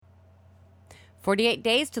48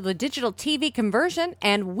 days to the digital TV conversion,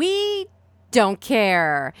 and we don't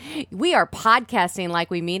care. We are podcasting like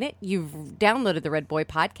we mean it. You've downloaded the Redboy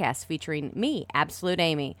Podcast featuring me, Absolute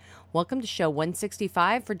Amy. Welcome to show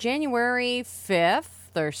 165 for January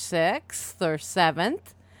 5th or 6th or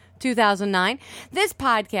 7th, 2009. This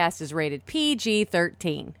podcast is rated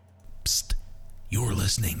PG-13. Psst. You're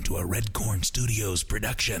listening to a Red Corn Studios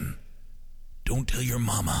production. Don't tell your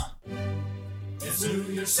mama. It's New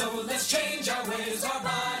Year's, so let's change our ways. Our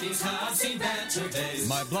bodies have seen better days.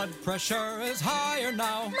 My blood pressure is higher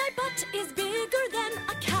now. My butt is bigger than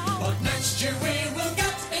a cow. But next year we will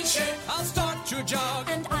get in shape. I'll start to jog.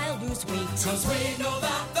 And I'll lose weight. 'Cause we know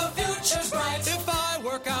that the future's bright. If I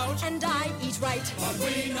work out. And I eat right. But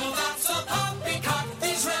we know that's a poppycock.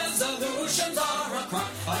 These resolutions are a crock.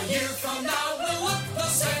 A year from now we'll look the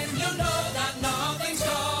same. You know that nothing's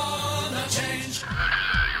gonna change.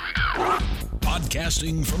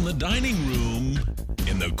 Podcasting from the dining room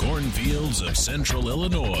in the cornfields of central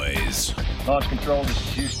Illinois. Launch control, this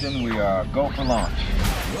is Houston. We are go for launch.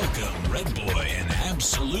 Welcome, Redboy and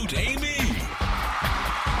Absolute Amy.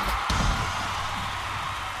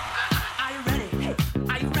 Are you ready? Hey,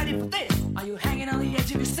 are you ready for this? Are you hanging on the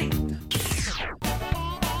edge of your seat?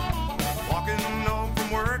 Walking home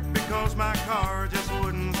from work because my car just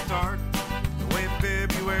wouldn't start. The way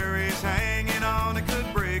February's hanging on, it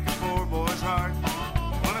could break a poor boy's heart.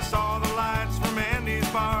 When I saw the lights from Andy's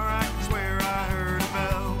bar, I could swear I heard a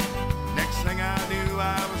bell. Next thing I knew,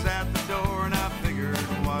 I was at the door and I figured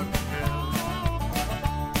what the hell.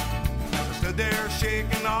 As I stood there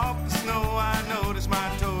shaking off the snow, I noticed my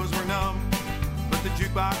toes were numb. But the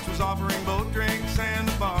jukebox was offering both drinks and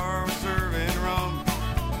the bar was serving rum.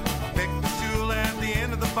 I picked a stool at the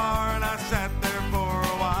end of the bar and I sat there for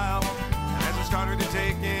a while. As I started to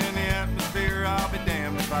take in the atmosphere, I'll be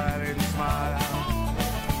damned if I didn't smile.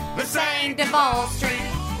 This ain't Duval Street.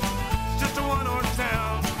 it's just a one-horse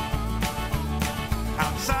town.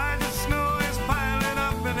 Outside the snow is piling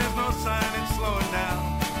up and there's no sign it's slowing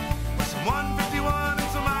down. With some 151 and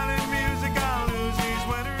some island music, I'll lose these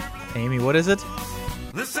winter blues. Amy, what is it?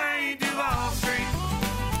 This ain't Duval Street.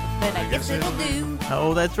 But I guess it'll do.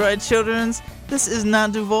 Oh, that's right, childrens. This is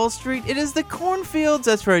not Duval Street. It is the cornfields.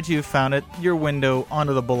 That's right, you found it. Your window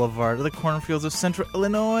onto the boulevard of the cornfields of central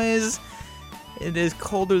Illinois. It is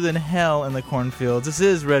colder than hell in the cornfields. This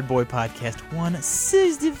is Redboy Podcast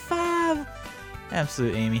 165.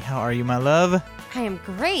 Absolute Amy, how are you, my love? I am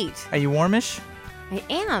great. Are you warmish? I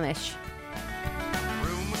am-ish.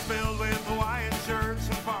 Room was filled with Hawaiian shirts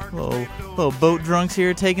and parks. Little boat drunks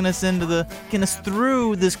here taking us getting us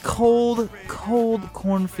through this cold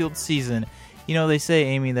cornfield season. You know, they say,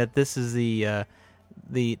 Amy, that this is the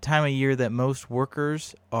time of year that most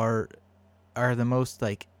workers are the most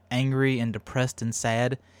like angry and depressed and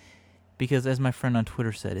sad, because as my friend on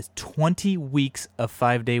Twitter said, it's 20 weeks of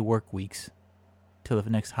 5-day work weeks till the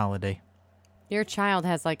next holiday. Your child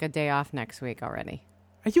has like a day off next week already.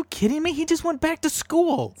 Are you kidding me? He just went back to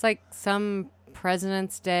school. It's like some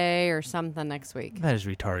President's Day or something next week. That is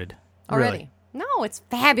retarded. Already. Really. No, it's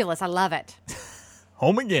fabulous. I love it.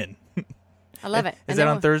 Home again. I love it. Is that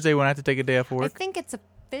on Thursday when I have to take a day off of I work? think it's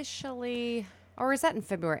officially, or is that in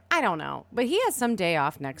February? I don't know. But he has some day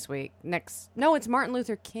off next week. No, it's Martin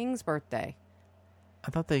Luther King's birthday.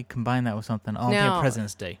 I thought they combined that with something. Oh, No. yeah,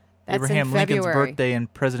 President's Day. That's Abraham in Lincoln's February. birthday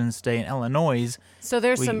and President's Day in Illinois. So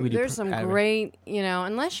there's We do some have it. great,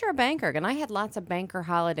 unless you're a banker, and I had lots of banker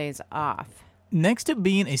holidays off. Next to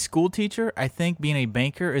being a school teacher, I think being a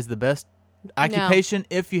banker is the best occupation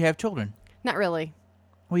if you have children. Not really.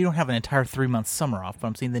 Well, you don't have an entire 3-month summer off, but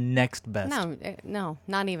I'm saying the next best. No,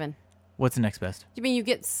 not even. What's the next best? You mean you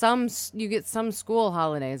get some school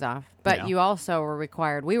holidays off, but Yeah. you also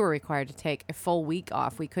we were required to take a full week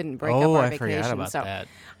off. We couldn't break up Oh, our I vacation. forgot about so that.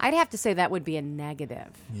 I'd have to say that would be a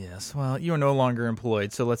negative. Yes. Well, you are no longer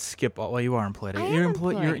employed, so let's skip. Well, you are employed. I You're am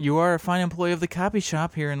employed. You are a fine employee of the copy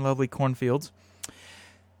shop here in lovely cornfields.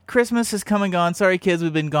 Christmas has come and gone. Sorry, kids,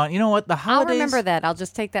 we've been gone. You know what? The holidays. I'll remember that. I'll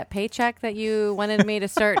just take that paycheck that you wanted me to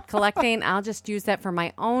start collecting. I'll just use that for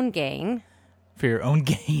my own gain. For your own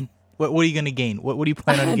gain. What are you going to gain? What do you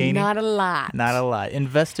plan on gaining? Not a lot. Not a lot.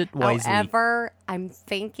 Invest it wisely. However, I'm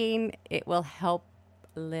thinking it will help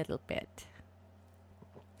a little bit.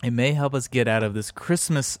 It may help us get out of this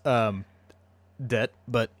Christmas debt,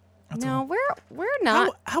 but No, we're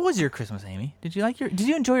not. How was your Christmas, Amy? Did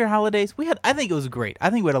you enjoy your holidays? I think it was great. I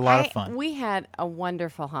think we had a lot of fun. We had a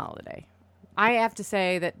wonderful holiday. I have to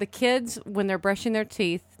say that the kids, when they're brushing their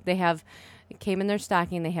teeth, they have It came in their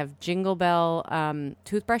stocking. They have Jingle Bell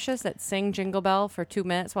toothbrushes that sing Jingle Bell for 2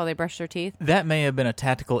 minutes while they brush their teeth. That may have been a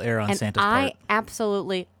tactical error on And Santa's part. I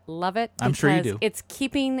absolutely love it. I'm sure you because do. It's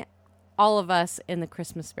keeping all of us in the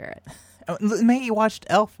Christmas spirit. Maggie watched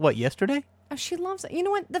Elf, yesterday? Oh, she loves it. You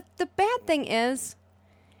know what? The bad thing is,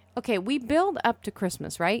 okay, we build up to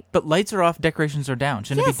Christmas, right? But lights are off, decorations are down.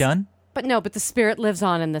 Shouldn't it be done? But no, but the spirit lives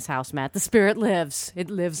on in this house, Matt. The spirit lives. It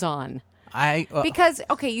lives on. Because,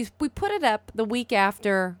 okay, we put it up the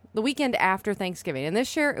weekend after Thanksgiving. And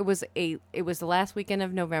this year it was the last weekend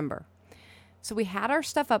of November. So we had our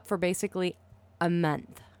stuff up for basically a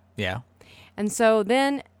month. Yeah. And so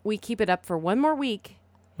then we keep it up for one more week.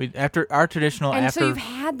 After our traditional And after so you've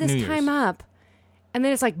had this New time Year's. up, and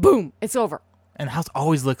then it's like, boom, it's over. And the house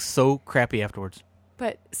always looks so crappy afterwards.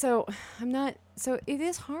 But so it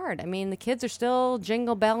is hard. I mean, the kids are still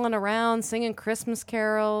jingle belling around, singing Christmas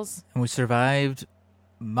carols. And we survived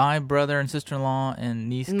my brother and sister-in-law and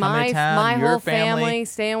niece coming to town. My your whole family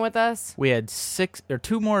staying with us. We had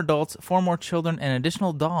 2 more adults, 4 more children, and an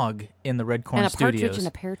additional dog in the Red Corn And a Studios. partridge in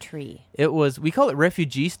a pear tree. We call it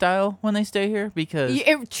refugee style when they stay here because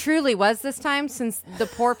It truly was this time, since the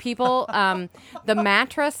poor people, the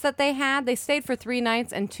mattress that they had, they stayed for 3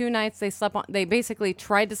 nights, and 2 nights they slept on. They basically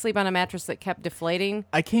tried to sleep on a mattress that kept deflating.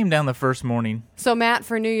 I came down the first morning. So Matt,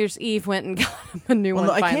 for New Year's Eve, went and got him a new one.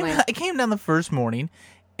 No, Finally, I came down the first morning,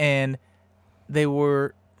 and they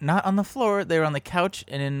were not on the floor. They were on the couch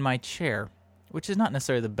and in my chair, which is not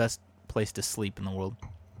necessarily the best place to sleep in the world.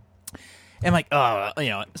 And I'm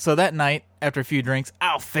like, so that night, after a few drinks,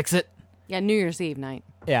 I'll fix it. Yeah, New Year's Eve night.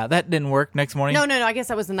 Yeah, that didn't work. Next morning. No. I guess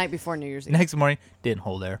that was the night before New Year's Eve. Next morning, didn't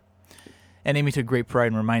hold there. And Amy took great pride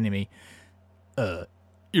in reminding me,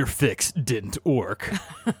 your fix didn't work.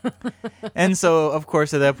 And so, of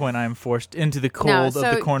course, at that point, I'm forced into the cold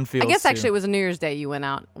of the cornfields. I guess actually it was a New Year's Day you went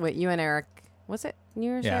out with you and Eric. Was it New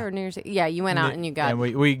Year's Day or New Year's Day? Yeah, you went out and you got... And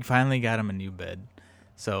we finally got him a new bed.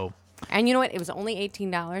 So... And you know what? It was only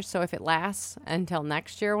 $18, so if it lasts until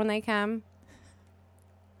next year when they come,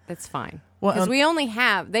 that's fine. Because we only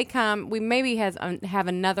have... They come... We maybe have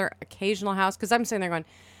another occasional house, because I'm sitting there going,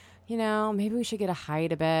 maybe we should get a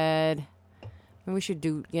hide-a-bed. Maybe we should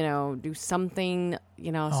do something,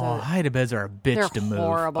 hide-a-beds are a bitch to move. They're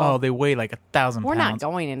horrible. Oh, they weigh like 1,000 pounds. We're not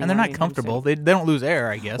going anywhere. And they're not comfortable. They don't lose air,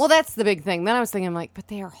 I guess. Well, that's the big thing. Then I was thinking, like, but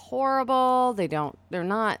they are horrible. They're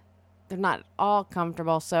not all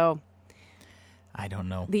comfortable. So I don't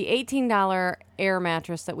know. the $18 air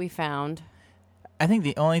mattress that we found. I think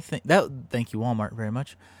the only thing thank you, Walmart, very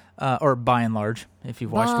much. Or by and large, if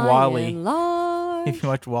you've watched Wall-E. If you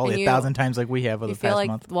watched Wall-E 1,000 times like we have over the past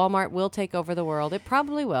month. You feel like Walmart will take over the world. It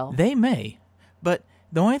probably will. They may. But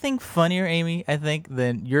the only thing funnier, Amy, I think,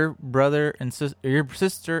 than your brother and your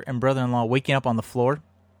sister and brother-in-law waking up on the floor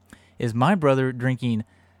is my brother drinking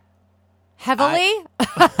heavily.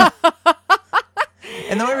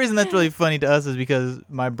 And the only reason that's really funny to us is because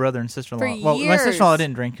my brother and sister-in-law... For my years. sister-in-law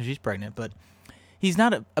didn't drink because she's pregnant, but he's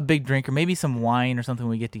not a big drinker. Maybe some wine or something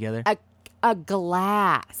when we get together. A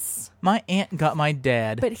glass. My aunt got my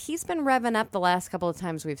dad... But he's been revving up the last couple of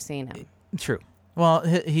times we've seen him. True. Well,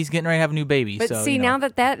 he's getting ready to have a new baby. But so, see, now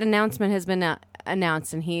that announcement has been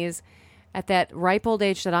announced, and he's at that ripe old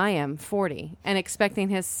age that I am, 40, and expecting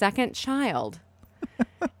his second child.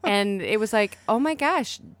 And it was like, oh my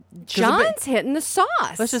gosh, John's hitting the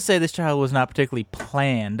sauce. Let's just say this child was not particularly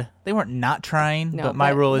planned. They weren't not trying, No, but my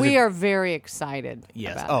rule is... we are very excited.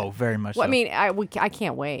 Yes. About it. Very much Well, so. I mean, I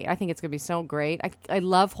can't wait. I think it's going to be so great. I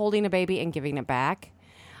love holding a baby and giving it back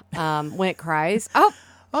when it cries.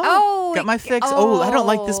 Got my fix. I don't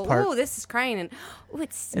like this part. Oh, this is crying, and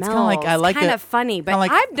it smells. It's kind of like I like kind it. of funny, but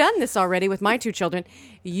like, I've done this already with my 2 children.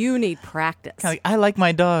 You need practice. Kind of like I like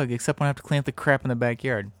my dog, except when I have to clean up the crap in the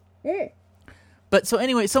backyard. But so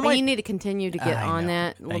anyway, But you need to continue to get on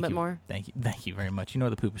that a little bit more. Thank you very much. You know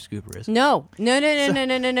what the pooper scooper is. No.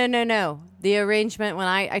 The arrangement when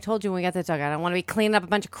I told you when we got the dog, I don't want to be cleaning up a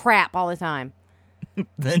bunch of crap all the time.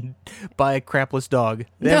 Then buy a crapless dog.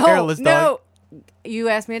 Hairless dog. No. You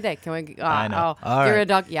asked me a day. Can we? I know. Oh, All you're right. a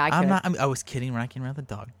dog. Yeah, I could. I was kidding when I came around the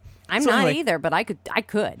dog. I'm So not anyway, either, but I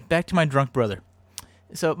could. Back to my drunk brother.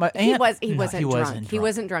 So my He aunt, wasn't drunk. He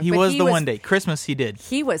wasn't drunk. He but was he the was, one day Christmas. He did.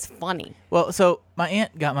 He was funny. Well, so my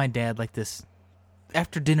aunt got my dad like this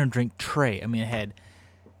after dinner drink tray. I mean, it had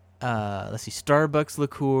Starbucks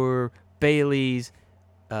liqueur, Bailey's,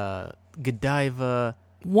 Godiva,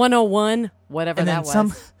 101, whatever and that then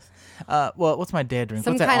was. what's my dad drink?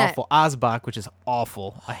 Some What's that kinda- awful Osbach, which is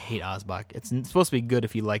awful. I hate Osbach. It's supposed to be good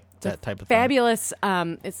if you like that type of thing. Fabulous.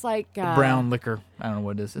 It's like Brown liquor. I don't know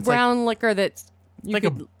what it is. It's brown liquor that's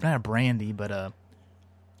not a brandy, but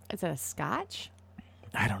Is it a Scotch?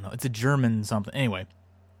 I don't know. It's a German something. Anyway,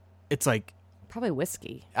 it's like Probably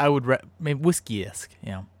whiskey. I would maybe whiskey-esque.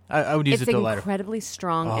 Yeah, I would use It's it to lighter. incredibly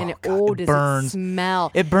strong, Oh, and God, does burns. it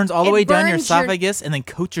smell? It burns all the It way down your burns your- esophagus and then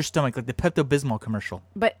coats your stomach like the Pepto-Bismol commercial.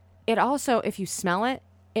 But it also, if you smell it,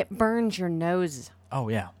 it burns your nose. Oh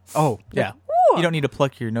yeah. Oh yeah. Woo! You don't need to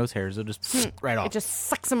pluck your nose hairs; it'll just right off. It just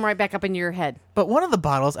sucks them right back up into your head. But one of the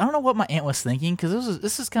bottles, I don't know what my aunt was thinking because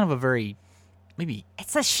this is kind of a very maybe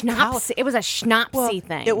It's a schnapps. It was a schnapsy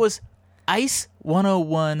thing. It was Ice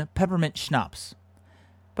 101 peppermint schnapps.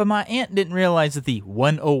 But my aunt didn't realize that the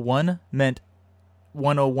 101 meant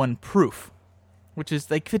 101 proof, which is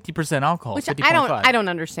like 50% alcohol. Which 50.5. I don't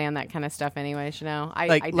understand that kind of stuff anyways, you know. I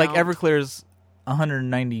like don't. Everclear's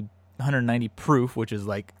 190 proof, which is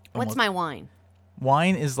like What's almost- my wine?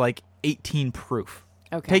 wine is like 18 proof.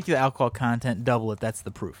 Okay. Take the alcohol content, double it, that's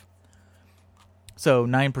the proof. So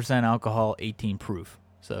 9% alcohol, 18 proof.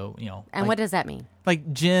 So, you know. And like, what does that mean?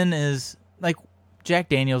 like gin is like Jack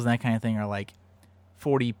Daniels and that kind of thing are like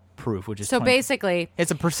 40 proof, which is So 20. basically,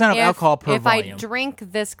 It's a percent of alcohol per if volume. I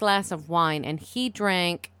drink this glass of wine and he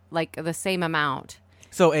drank like the same amount,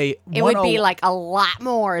 so it would be like a lot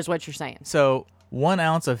more, is what you're saying. So 1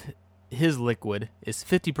 ounce of his liquid is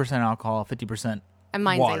 50% alcohol, 50% And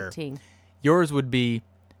mine's water. 18. Yours would be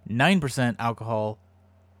 9% alcohol,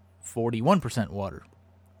 41% water.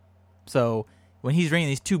 So when he's drinking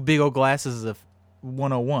these 2 big old glasses of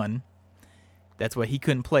 101, that's why he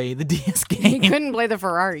couldn't play the DS He game. couldn't play the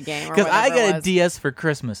Ferrari game or Because I whatever it got a was. DS for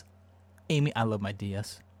Christmas. Amy, I love my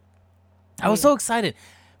DS. I was so excited.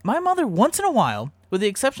 My mother, once in a while, with the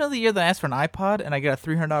exception of the year that I asked for an iPod and I got a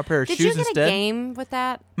 $300 pair of Did shoes you get instead. a game with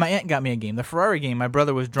that? My aunt got me a game. The Ferrari game my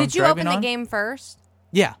brother was drunk Did you driving open on. the game first?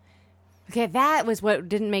 Yeah. Okay, that was what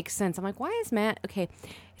didn't make sense. I'm like, why is Matt? Okay,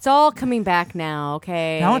 it's all coming back now.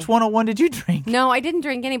 Okay. How much 101 did you drink? No, I didn't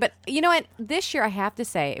drink any. But you know what? This year, I have to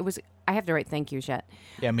say, it was. I have to write thank yous yet.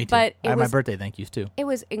 Yeah, me too. But I it had my was- birthday thank yous too. It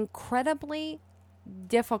was incredibly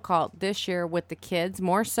difficult this year with the kids,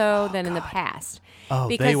 more so than in the past. Oh,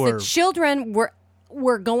 because they were. the children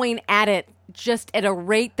were going at it just at a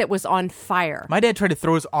rate that was on fire. My dad tried to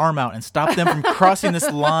throw his arm out and stop them from crossing this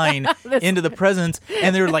line into the presence,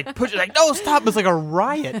 and they were like pushing, like, no, stop! It's like a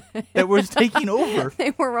riot that was taking over.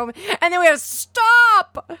 They were roaming, and then we have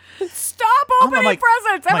stop opening like-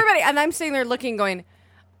 presents, I'm like- everybody. And I'm sitting there looking, going,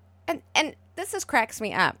 and this just cracks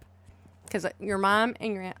me up. Because your mom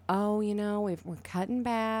and your aunt, we're cutting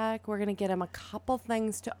back. We're going to get them a couple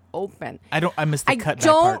things to open. I missed the I cutback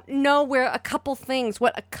don't part. know what a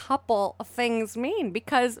couple of things mean.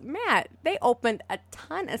 Because, Matt, they opened a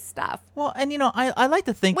ton of stuff. Well, and I like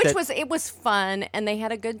to think Which that it was fun, and they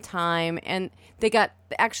had a good time. And they got,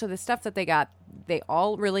 actually, the stuff that they got, they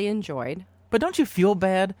all really enjoyed. But don't you feel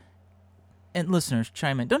bad? And listeners,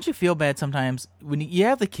 chime in. Don't you feel bad sometimes when you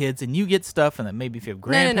have the kids and you get stuff, and then maybe if you have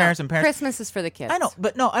grandparents and parents? Christmas is for the kids. I know,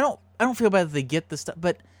 but no, I don't feel bad that they get the stuff.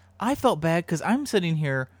 But I felt bad because I'm sitting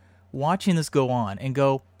here watching this go on and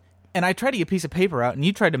I tried to get a piece of paper out, and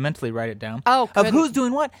you tried to mentally write it down. Oh, of couldn't. who's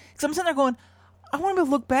doing what? Because I'm sitting there going, I want to be able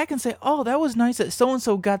to look back and say, oh, that was nice that so and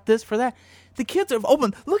so got this for that. The kids have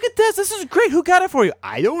opened. Look at this. This is great. Who got it for you?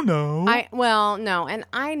 I don't know. No, and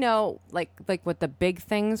I know like what the big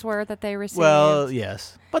things were that they received. Well,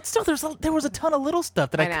 yes, but still, there was a ton of little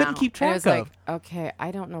stuff that I couldn't know. keep And it track was of. like, okay,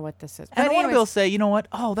 I don't know what this is. And I But want to be able anyways, to say, you know what?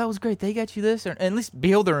 Oh, that was great. They got you this, or at least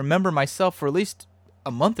be able to remember myself for at least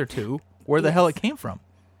a month or two where the hell it came from.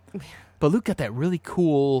 But Luke got that really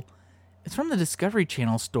cool. It's from the Discovery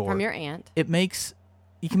Channel store. from your aunt,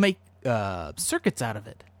 You can make circuits out of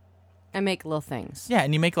it. and make little things. Yeah,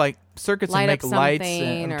 and you make like circuits Light and make up lights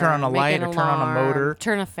something, and or turn on a make light an or turn on a alarm, motor.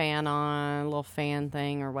 turn a fan on, a little fan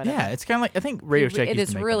thing or whatever. Yeah, it's kind of like I think Radio Shack It used is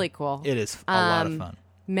to make really them. cool. It is a lot of fun.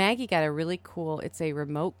 Maggie got a really cool. It's a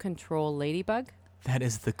remote control ladybug, That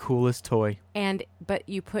is the coolest toy. but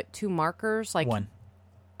you put 2 markers like One.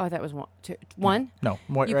 Oh, that was one. 2, 1. No,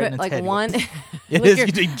 more You right put in its like head. one. It like is. You're,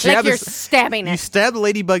 You jab like you're this- stabbing You it. stab the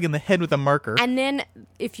ladybug in the head with a marker. And then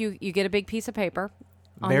if you get a big piece of paper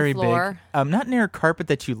on Very the floor, big. Not near a carpet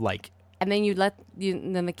that you like. and then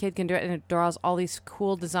then the kid can do it, and it draws all these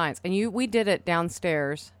cool designs. And we did it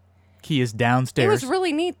downstairs. Key is downstairs. It was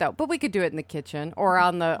really neat though, but we could do it in the kitchen or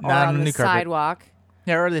on the Not on the new carpet. sidewalk.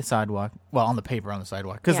 Yeah, or the sidewalk. Well, on the paper on the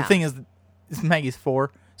sidewalk. Because Yeah. the thing is, Maggie's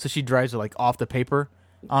 4, so she drives it like off the paper.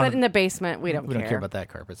 But in the basement, we don't we don't care about that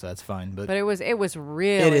carpet, so that's fine. But But it was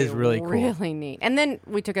really It is really cool. really neat. And then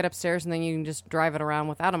we took it upstairs, and then you can just drive it around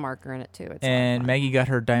without a marker in it too. It's a lot of and fun. Maggie got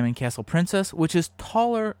her Diamond Castle Princess, which is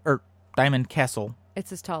taller, or Diamond Castle,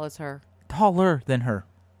 It's as tall as her, taller than her.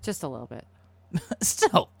 just a little bit.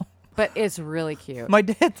 Still. But it's really cute. My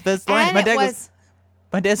dad's best line. And My it dad was-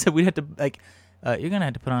 my dad said we'd have to you're gonna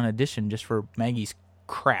have to put on an addition just for Maggie's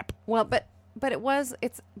crap. Well, but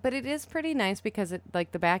it is pretty nice because it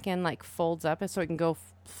like the back end like folds up so it can go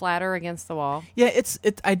flatter against the wall. Yeah,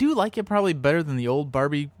 I do like it probably better than the old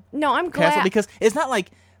Barbie No, I'm castle glad because it's not like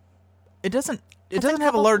it doesn't have a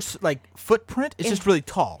couple- large like footprint. It's just really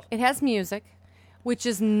tall. it has music, which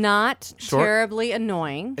is not Short. terribly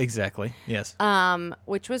annoying. Exactly. Yes.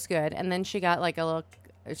 Which was good. And then she got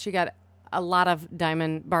a lot of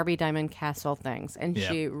Barbie Diamond Castle things, and Yeah.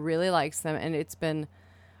 she really likes them, and it's been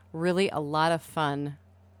really a lot of fun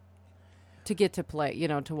to get to play,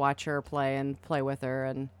 to watch her play and play with her.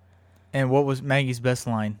 And what was Maggie's best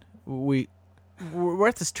line? We're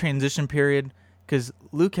at this transition period because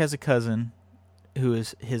Luke has a cousin who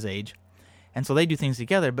is his age, and so they do things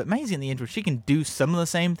together. But Maggie's in the age where she can do some of the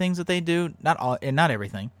same things that they do, not all and not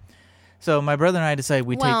everything. So my brother and I decided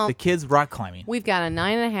we take the kids rock climbing. We've got a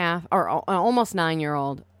 9.5 or almost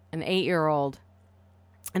 9-year-old, an 8-year-old,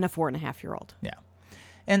 and a 4.5-year-old. Yeah,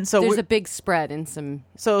 and so There's a big spread in some.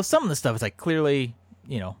 So some of the stuff is like clearly,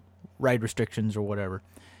 ride restrictions or whatever.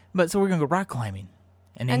 But so we're gonna go rock climbing,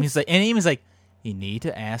 and Amy's like, you need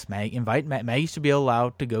to ask invite Maggie should be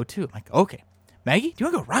allowed to go too. I'm like, okay, Maggie, do you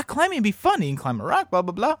want to go rock climbing? It'd be fun. You can climb a rock, blah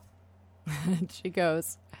blah blah. She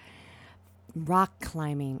goes, rock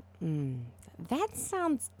climbing. That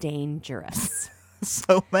sounds dangerous.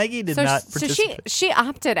 So Maggie did not participate. So she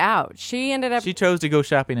opted out. She ended up. She chose to go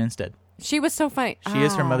shopping instead. She was so funny. She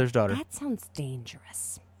is her mother's daughter. That sounds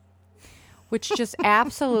dangerous. Which just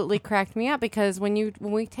absolutely cracked me up because when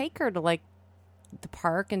we take her to like the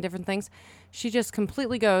park and different things, she just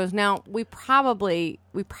completely goes. Now we probably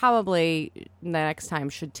the next time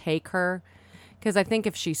should take her because I think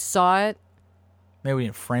if she saw it, maybe we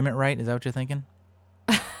didn't frame it right. Is that what you're thinking?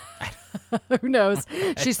 who knows?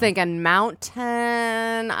 She's thinking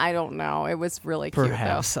mountain. I don't know. It was really cute.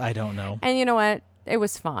 Perhaps. Though. I don't know. And you know what? It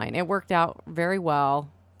was fine. It worked out very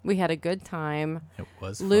well. We had a good time. It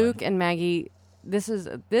was Luke fun. and Maggie.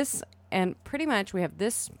 And pretty much we have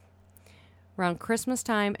this around Christmas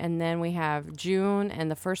time, and then we have June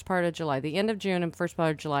and the first part of July. The end of June and first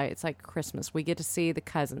part of July, it's like Christmas. We get to see the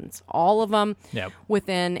cousins, all of them,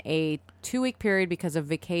 within a 2-week period because of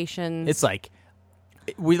vacations. It's like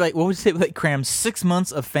we what would you say? Like cram 6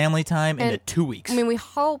 months of family time into 2 weeks. I mean, we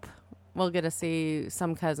hope we'll get to see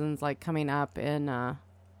some cousins like coming up in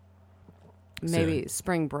maybe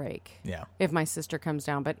spring break. Yeah. If my sister comes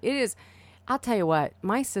down. But it is, I'll tell you what,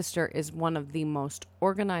 my sister is one of the most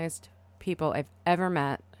organized people I've ever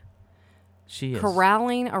met. She is.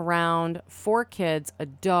 Corralling around 4 kids, a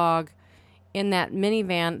dog, in that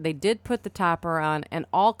minivan. They did put the topper on and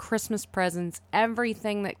all Christmas presents,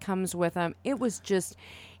 everything that comes with them. It was just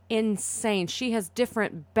insane. She has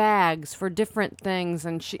different bags for different things,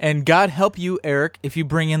 and God help you, Eric, if you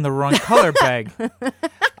bring in the wrong color bag.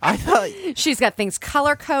 I thought she's got things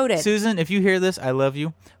color coded. Susan, if you hear this, I love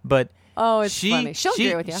you, but it's funny. She'll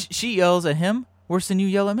agree with you. She yells at him worse than you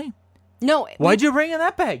yell at me. No, why'd you bring in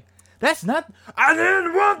that bag? That's not. I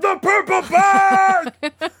didn't want the purple bag.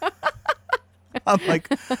 I'm like,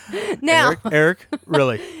 now, Eric,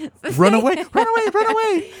 really? Run away.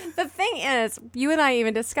 The thing is, you and I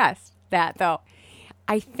even discussed that, though.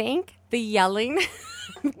 I think the yelling is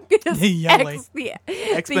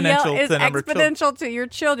exponential to your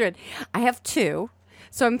children. I have 2,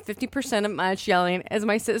 so I'm 50% as much yelling as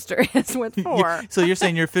my sister is with 4. So you're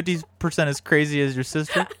saying you're 50% as crazy as your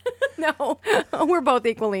sister? No, we're both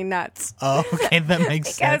equally nuts. Oh, okay, that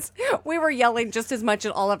makes sense. Because we were yelling just as much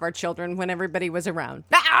at all of our children when everybody was around.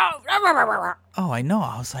 Oh, I know.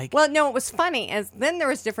 I was like, well, no, it was funny. As then there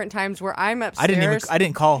was different times where I'm upstairs. I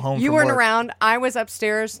didn't call home. You from weren't work. around. I was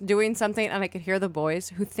upstairs doing something, and I could hear the boys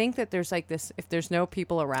who think that there's like this. If there's no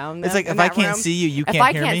people around, it's like in if I that can't room, see you, you can't if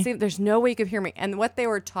I hear can't me. see, there's no way you could hear me. And what they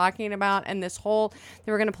were talking about, and they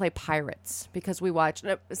were going to play Pirates because we watched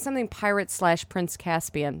something Pirates/Prince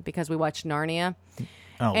Caspian because we watched Narnia.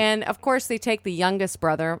 Oh. And of course, they take the youngest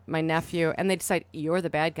brother, my nephew, and they decide you're the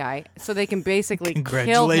bad guy, so they can basically kill him.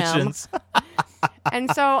 Congratulations.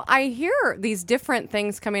 And so I hear these different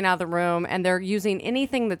things coming out of the room, and they're using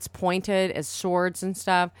anything that's pointed as swords and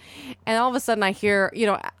stuff. And all of a sudden, I hear,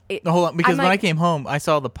 Hold on, because when I came home, I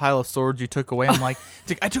saw the pile of swords you took away. I'm like,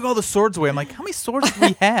 I took all the swords away. I'm like, how many swords do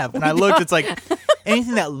we have? And I looked, it's like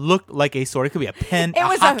anything that looked like a sword. It could be a pen,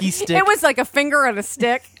 a hockey stick. It was like a finger and a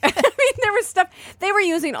stick. I mean, there was stuff. They were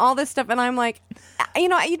using all this stuff, and I'm like, you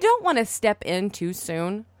don't want to step in too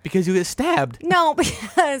soon. Because you get stabbed. No,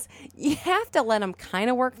 because you have to let them kind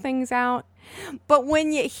of work things out. But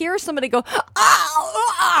when you hear somebody go,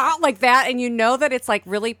 oh, like that, and you know that it's like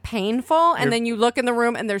really painful, and then you look in the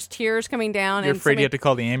room and there's tears coming down. You're and afraid you have to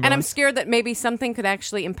call the ambulance. And I'm scared that maybe something could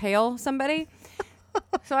actually impale somebody.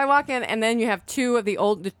 So I walk in, and then you have two of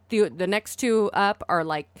the next two up are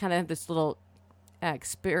like kind of this little,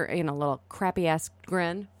 little crappy ass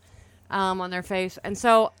grin on their face. And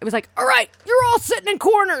so it was like, all right, you're all sitting in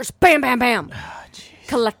corners. Bam, bam, bam. Oh,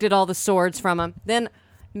 collected all the swords from them. Then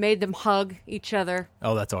made them hug each other.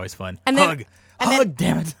 Oh, that's always fun. And hug. Then,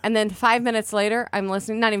 damn it. And then 5 minutes later, I'm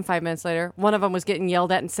listening. Not even 5 minutes later, one of them was getting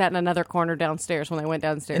yelled at and sat in another corner downstairs when they went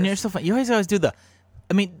downstairs. And you're so fun. You always do the...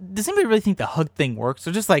 I mean, does anybody really think the hug thing works?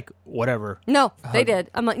 Or just like, whatever? No, they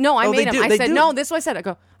did. I'm like, no, I made them. I said, no, this is what I said. I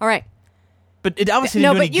go, all right. But it obviously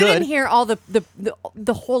no, didn't do but you any good. didn't hear all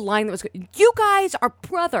the whole line that was good. You guys are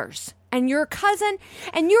brothers, and you're a cousin,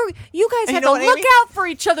 and you guys have to look out for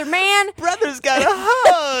each other, man. Brothers got a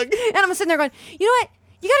hug. And I'm sitting there going, you know what?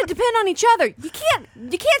 You got to depend on each other.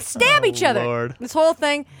 You can't stab each other. Lord. This whole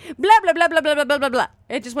thing, blah blah blah blah blah blah blah blah blah.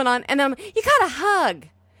 It just went on, and then you got to hug.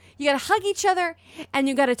 You got to hug each other, and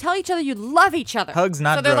you got to tell each other you love each other. Hugs,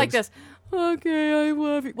 not so they're drugs. like this. Okay, I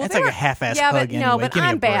love you. Well, That's like a half-ass hug but, anyway. No, but Give me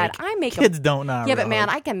I'm a break. bad. I make Kids them, don't know how Yeah, to but man,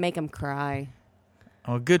 hug. I can make them cry.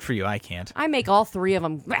 Oh, good for you. I can't. I make all three of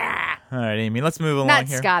them. All right, Amy, let's move along Not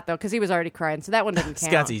here. Scott, though, because he was already crying, so that one didn't count.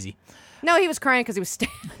 Scott's easy. No, he was crying because he was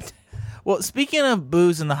stabbed. Well, speaking of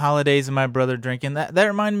booze and the holidays and my brother drinking, that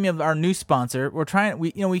reminded me of our new sponsor.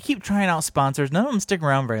 We keep trying out sponsors. None of them stick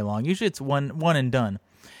around very long. Usually it's one and done.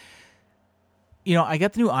 You know, I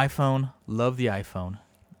got the new iPhone. Love the iPhone.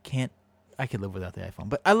 I could live without the iPhone,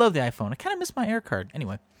 but I love the iPhone. I kind of miss my air card.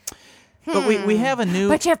 Anyway. But we have a new...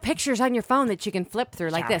 But you have pictures on your phone that you can flip through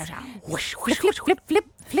like this.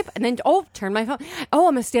 Flip, and then, turn my phone. Oh,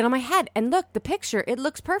 I'm going to stand on my head. And look, the picture, it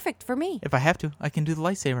looks perfect for me. If I have to, I can do the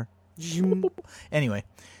lightsaber. Anyway,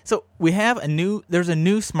 so there's a new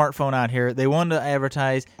smartphone out here. They wanted to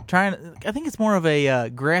advertise, I think it's more of a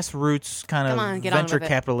grassroots kind of venture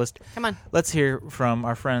capitalist. Come on. Let's hear from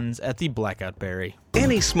our friends at the Blackout Berry.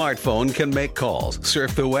 Any smartphone can make calls,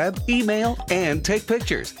 surf the web, email, and take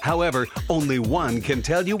pictures. However, only one can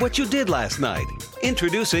tell you what you did last night.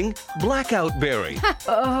 Introducing Blackout Berry.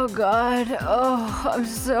 Oh, God. Oh, I'm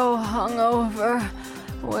so hungover.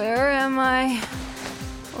 Where am I?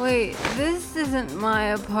 Wait, this isn't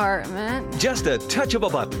my apartment. Just a touch of a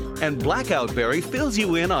button, and Blackout Berry fills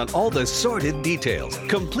you in on all the sordid details,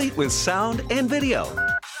 complete with sound and video.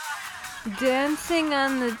 Dancing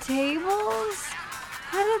on the tables?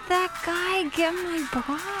 How did that guy get my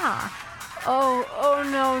bra? Oh,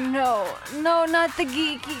 no, not the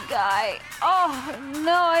geeky guy. Oh,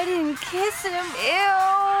 no, I didn't kiss him.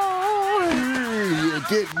 Ew. You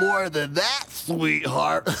did more than that,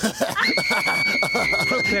 sweetheart.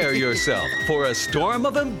 Prepare yourself for a storm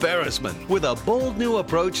of embarrassment with a bold new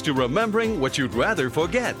approach to remembering what you'd rather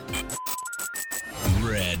forget.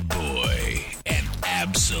 Redboy and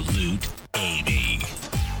Absolute Amy.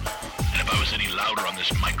 And if I was any louder on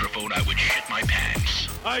this microphone, I would shit my pants.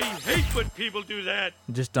 I hate when people do that.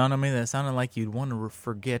 It just dawned on me that it sounded like you'd want to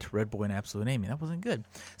forget Redboy and Absolute Amy. That wasn't good.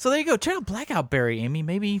 So there you go. Check out Blackout Berry, Amy.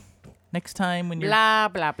 Maybe next time when you're... Blah,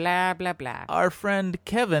 blah, blah, blah, blah. Our friend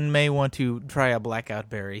Kevin may want to try a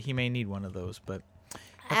Blackout Berry. He may need one of those, but...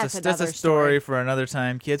 That's a story for another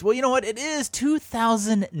time, kids. Well, you know what? It is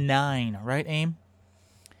 2009, right, Aim?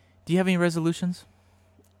 Do you have any resolutions?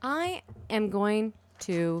 I am going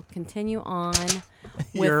to continue on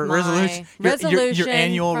with your my resolution. Your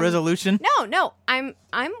annual resolution? No. I'm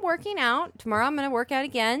working out. Tomorrow I'm going to work out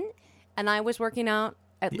again. And I was working out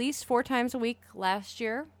at least 4 times a week last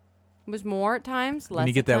year. It was more at times, less When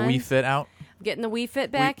you get that Wii Fit out? Getting the Wii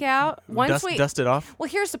Fit back out. Dust it off? Well,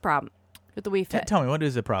 here's the problem with the Wii Fit. Tell me, what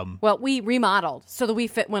is the problem? Well, we remodeled, so the Wii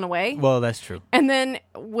Fit went away. Well, that's true. And then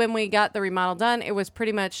when we got the remodel done, it was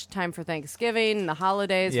pretty much time for Thanksgiving, the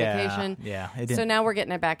holidays, vacation. Yeah. So now we're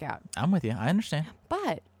getting it back out. I'm with you. I understand.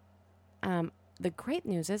 But the great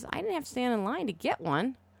news is I didn't have to stand in line to get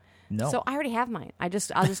one. No. So I already have mine. I'll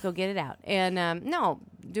just go get it out. And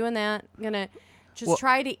doing that. I'm gonna just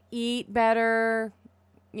try to eat better.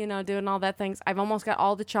 Doing all that things. I've almost got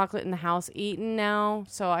all the chocolate in the house eaten now.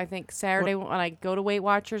 So I think Saturday when I go to Weight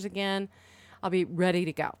Watchers again, I'll be ready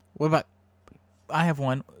to go. What about, I have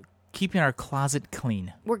one, keeping our closet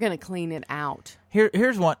clean. We're going to clean it out.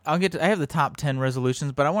 Here's one. I have the top 10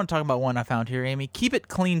 resolutions, but I want to talk about one I found here, Amy. Keep it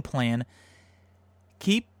clean plan.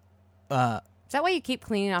 Is that why you keep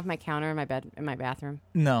cleaning off my counter in my bed, in my bathroom?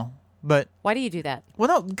 No. But why do you do that? Well,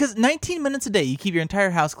 no, because 19 minutes a day, you keep your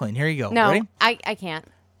entire house clean. Here you go. No, Ready? I can't.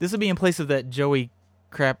 This will be in place of that Joey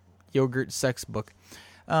crap yogurt sex book.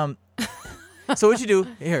 So what you do,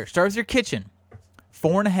 here, start with your kitchen.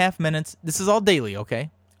 4.5 minutes. This is all daily,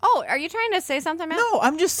 okay? Oh, are you trying to say something, Matt? No,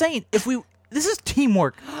 I'm just saying, this is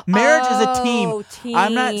teamwork. Marriage is a team.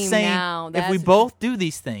 I'm not saying if we both do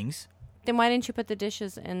these things. Then why didn't you put the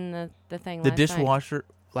dishes in the thing? The dishwasher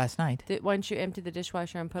last night. Why didn't you empty the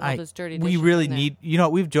dishwasher and put all those dirty dishes? We really in there? need. You know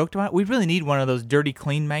what we've joked about? We really need one of those dirty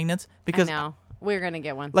clean magnets because I know. We're gonna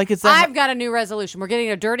get one. Like I've got a new resolution. We're getting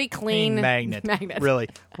a dirty clean magnet. Really?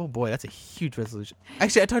 Oh boy, that's a huge resolution.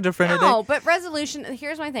 Actually, I talked to a friend today. No, but resolution.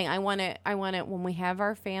 Here's my thing. I want it when we have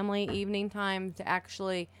our family evening time to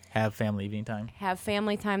actually have family evening time. Have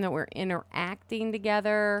family time that we're interacting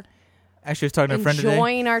together. Actually, I was talking to a friend today.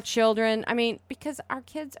 Enjoying our children. I mean, because our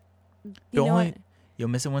kids. You'll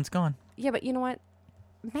miss it when it's gone. Yeah, but you know what,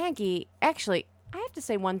 Maggie? Actually, I have to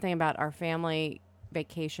say one thing about our family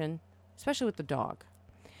vacation. Especially with the dog.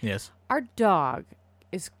 Yes. Our dog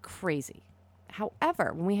is crazy.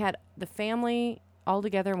 However, when we had the family all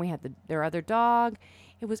together and we had their other dog,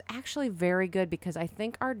 it was actually very good because I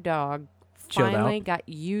think our dog finally got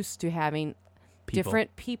used to having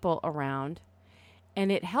different people around.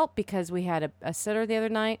 And it helped because we had a sitter the other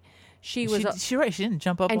night. She didn't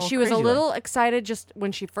jump up and all she was a crazy little excited just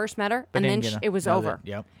when she first met her. But and then it was over.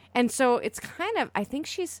 Yep. And so it's kind of,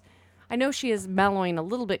 I know she is mellowing a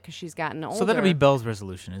little bit because she's gotten older. So that'll be Belle's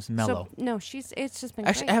resolution is mellow. So, no, it's just been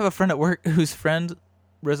Actually, great. I have a friend at work whose friend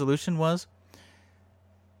resolution was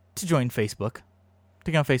to join Facebook.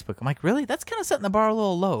 To get on Facebook. I'm like, really? That's kind of setting the bar a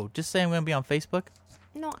little low. Just saying I'm going to be on Facebook?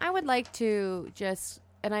 No, I would like to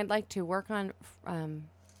I'd like to work on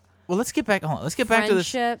well, let's get back. Hold on. Let's get back to this.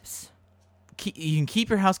 Friendships. You can keep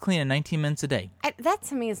your house clean in 19 minutes a day. That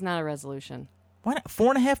to me is not a resolution. Why not?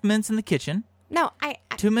 4.5 minutes in the kitchen. No,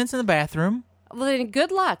 2 minutes in the bathroom. Well, then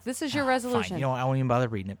good luck. This is your resolution. Fine. You know what? I won't even bother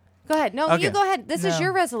reading it. Go ahead. No, Okay. you go ahead. This is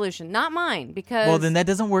your resolution, not mine. Because well, then that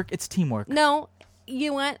doesn't work. It's teamwork. No,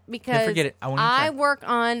 you went because Then forget it. I work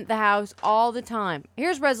on the house all the time.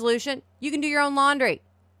 Here's resolution. You can do your own laundry.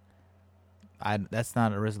 That's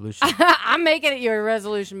not a resolution. I'm making it your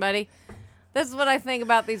resolution, buddy. This is what I think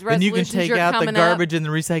about these Then you resolutions. can take out the garbage and the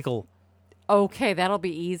recycle. Okay, that'll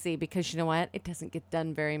be easy because you know what? It doesn't get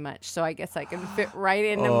done very much, so I guess I can fit right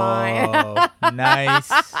into mine. Oh,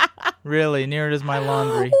 nice. Really, near it is my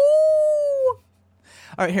laundry. Ooh.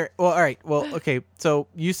 All right, here. Well, all right. Well, okay. So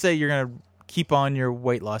you say you're gonna keep on your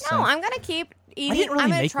weight loss. No, I'm gonna keep eating. didn't really I'm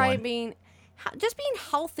gonna make try one. being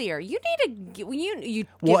healthier. You need to you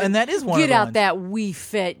Well, and that is one get of the out ones. that We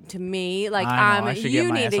Fit to me. Like I know, I should get you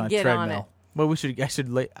my need ass to on a get on treadmill. it. Well, I should.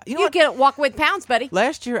 You know You what? get walk with pounds, buddy.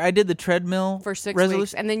 Last year I did the treadmill For 6 resolution,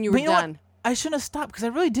 weeks, and then you But were know what? done. I shouldn't have stopped because I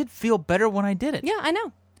really did feel better when I did it. Yeah, I know.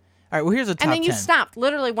 All right. Well, here's a top And then you 10. stopped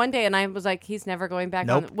literally one day, and I was like, "He's never going back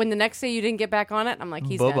Nope. on." When the next day you didn't get back on it, I'm like,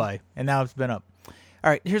 "He's done." Bye-bye. And now it's been up. All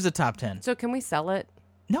right. Here's the top 10. So can we sell it?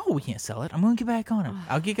 No, we can't sell it. I'm going to get back on it.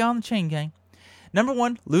 I'll get on the chain gang. Number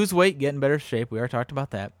 1, lose weight, get in better shape. We already talked about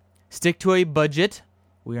that. Stick to a budget.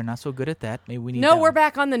 We are not so good at that. Maybe we need No, that we're one.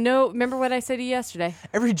 back on the no. Remember what I said to you yesterday?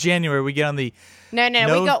 Every January we get on the No,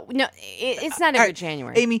 we go. No, it's not every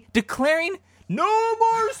January. Amy, declaring no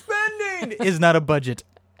more spending is not a budget.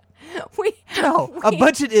 A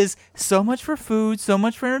budget is so much for food, so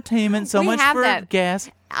much for entertainment, so We much have for that. gas.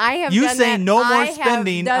 I have You done say that. no more I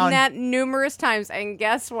spending have done on- that numerous times, and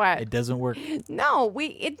guess what? It doesn't work. No,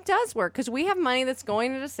 it does work because we have money that's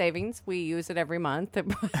going into savings. We use it every month to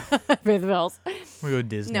pay the bills. We go to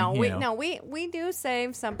Disney. No, you know. we do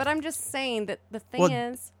save some, but I'm just saying that the thing Well,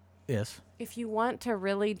 is, Yes. if you want to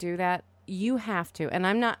really do that, you have to. And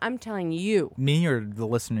I'm telling you, Me or the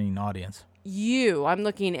listening audience? I'm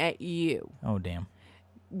looking at you. Oh, damn.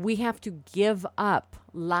 We have to give up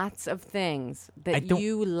lots of things that don't-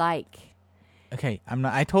 you like. Okay, I'm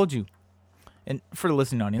not. I told you. And for the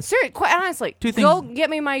listening audience. Seriously, quite honestly, Two go things- get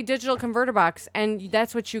me my digital converter box, and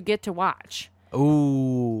that's what you get to watch.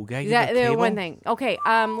 Ooh, gotta get that cable? One thing. Okay,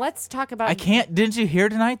 let's talk about. I can't. Didn't you hear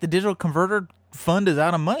tonight? The digital converter fund is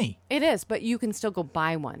out of money. It is, but you can still go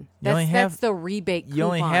buy one. You only That's have- the rebate coupon. You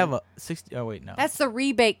only have a 60. Oh, wait, no. That's the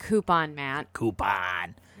rebate coupon, Matt.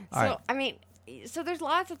 Coupon. So, All right. I mean, so there's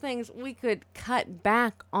lots of things we could cut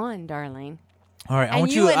back on, darling. All right. I and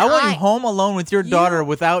want you you. and I want you I- home alone with your daughter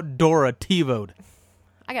without Dora TiVo'd.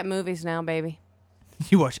 I got movies now, baby.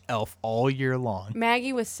 You watch Elf all year long.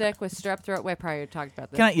 Maggie was sick with strep throat. We probably talked about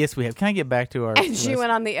this. Yes, we have. Can I get back to our And she list?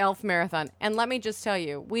 went on the Elf marathon. And let me just tell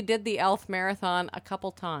you, we did the Elf marathon a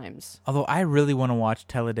couple times. Although I really want to watch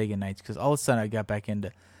Talladega Nights because all of a sudden I got back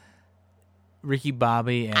into Ricky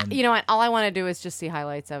Bobby and. You know what? All I want to do is just see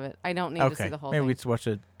highlights of it. I don't need to see Okay, the whole maybe thing. we just watch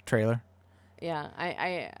a trailer. Yeah,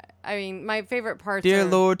 I mean, my favorite parts Dear are...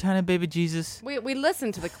 Lord, tiny baby Jesus. We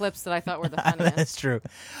listened to the clips that I thought were the funniest. That's true.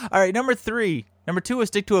 All right, number 3. Number 2 is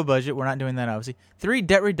stick to a budget. We're not doing that, obviously. 3,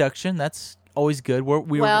 debt reduction. That's always good. We're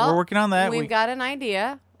working on that. We've got an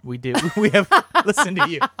idea. We do. We have, listen to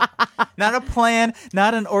you. Not a plan,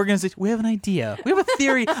 not an organization. We have an idea. We have a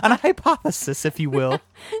theory, and a hypothesis, if you will.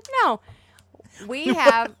 No. We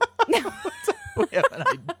have... We have an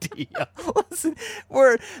idea. Listen,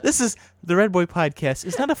 this is the Redboy Podcast.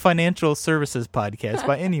 It's not a financial services podcast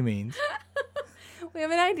by any means. We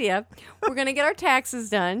have an idea. We're going to get our taxes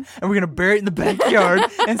done. And we're going to bury it in the backyard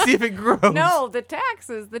and see if it grows. No, the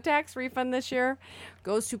tax refund this year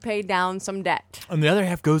goes to pay down some debt. And the other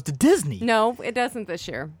half goes to Disney. No, it doesn't this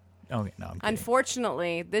year. Okay, no, I'm kidding.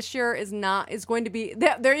 Unfortunately, this year is going to be...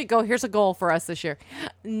 There you go. Here's a goal for us this year.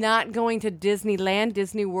 Not going to Disneyland,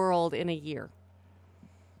 Disney World in a year.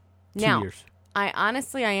 2 years. I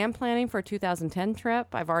am planning for a 2010 trip.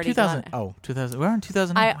 I've already 2000. We're in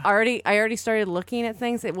 2000. I already started looking at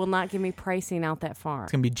things. It will not give me pricing out that far.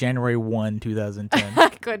 It's gonna be January 1, 2010.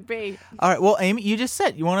 Could be. All right. Well, Amy, you just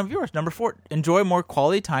said one of yours. Number 4: enjoy more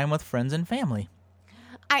quality time with friends and family.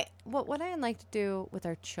 What I'd like to do with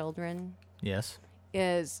our children. Yes.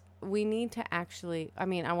 Is we need to actually.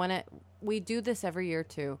 We do this every year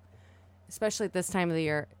too, especially at this time of the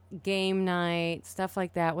year. Game night, stuff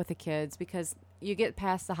like that with the kids, because you get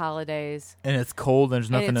past the holidays and it's cold.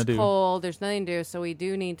 There's nothing to do. It's cold. There's nothing to do. So we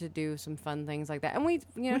do need to do some fun things like that. And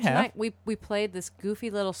tonight we played this goofy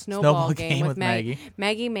little snowball game with Maggie.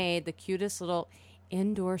 Maggie made the cutest little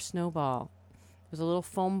indoor snowball. It was a little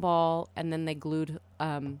foam ball, and then they glued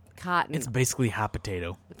cotton. It's basically hot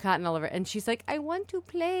potato. Cotton all over, and she's like, "I want to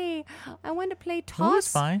play. I want to play toss." Oh,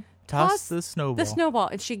 it's fine. Toss the snowball. The snowball.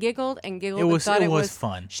 And she giggled and giggled. It was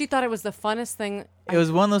fun. She thought it was the funnest thing. It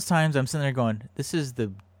was one of those times I'm sitting there going, this is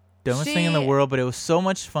the dumbest thing in the world, but it was so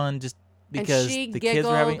much fun just because the kids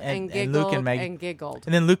were having... And Luke and Maggie. And giggled.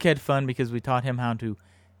 And then Luke had fun because we taught him how to...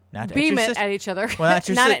 Not beam it at each other. Well,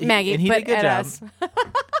 not at Maggie, and he but did a good at job. us. All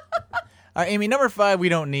right, Amy, number 5 we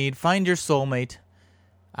don't need. Find your soulmate.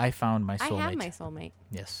 I found my soulmate. I have my soulmate.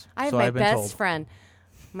 Yes. I have my best friend.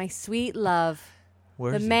 My sweet love.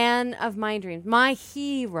 The man of my dreams. My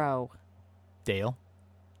hero. Dale.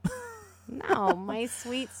 No, my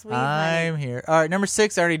sweet I'm honey. here. All right, number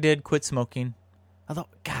 6 I already did. Quit smoking. Although,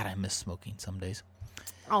 God, I miss smoking some days.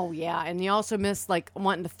 Oh, yeah. And you also miss,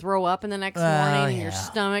 wanting to throw up in the next morning and your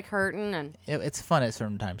stomach hurting. And it's fun at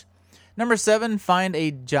certain times. Number 7, find a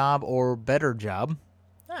job or better job.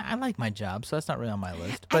 I like my job, so that's not really on my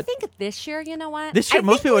list. But I think this year, you know what? This year,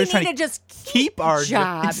 most people are trying to just keep our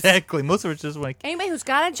jobs. Exactly. Most of us just want to... Anybody who's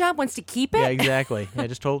got a job wants to keep it? Yeah, exactly. I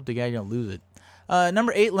just told the guy you don't lose it.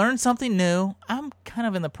 Number 8, learn something new. I'm kind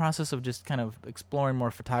of in the process of just kind of exploring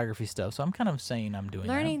more photography stuff, so I'm kind of saying I'm doing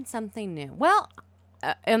Learning something new. Well,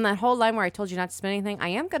 in that whole line where I told you not to spend anything, I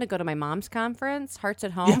am going to go to my mom's conference, Hearts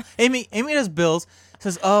at Home. Yeah, Amy does bills,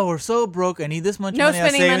 says, oh, we're so broke, I need this much no money. No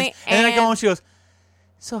spending money. And then I go home and she goes,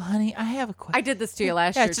 so, honey, I have a question. I did this to you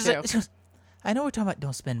last year, too. too. She goes, I know we're talking about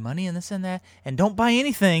don't spend money and this and that, and don't buy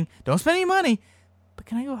anything. Don't spend any money. But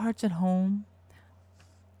can I go Hearts at Home?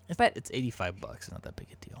 But it's $85. It's not that big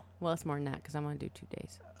a deal. Well, it's more than that because I'm going to do 2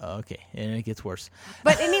 days. Okay, and it gets worse.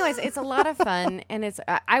 But anyways, it's a lot of fun, and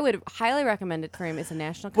I would highly recommend it for him. It's a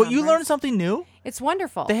national conference. Well, you learned something new? It's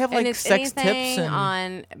wonderful. They have, and sex tips and...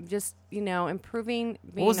 on just, improving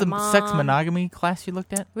being What was a the mom. sex monogamy class you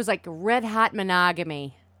looked at? It was like red hot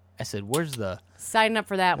monogamy. I said, where's the... Sign up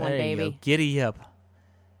for that one, there baby. You go. Giddy up.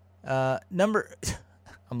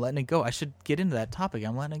 I'm letting it go. I should get into that topic.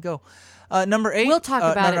 I'm letting it go. Number 8. We'll talk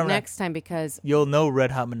about it next time because... You'll know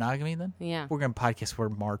red hot monogamy then? Yeah. We're going to podcast for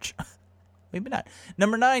March. Maybe not.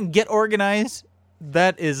 Number 9, get organized.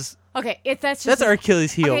 That is... Okay, that's our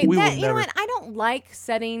Achilles heel. Okay, we will you never... know what? I don't like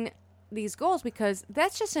setting these goals because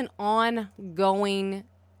that's just an ongoing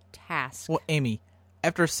task. Well, Amy,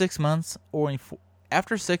 after 6 months, only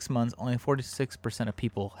 46% of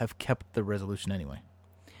people have kept the resolution anyway.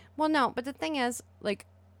 Well, no, but the thing is,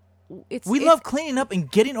 we love cleaning up and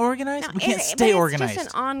getting organized. No, we can't stay organized. It's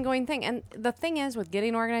just an ongoing thing. And the thing is, with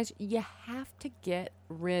getting organized, you have to get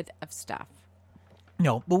rid of stuff.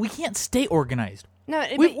 No, but we can't stay organized. No,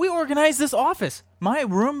 we organized this office. My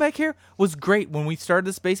room back here was great when we started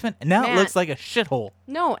this basement, and now it looks like a shithole.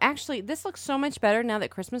 No, actually, this looks so much better now that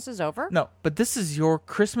Christmas is over. No, but this is your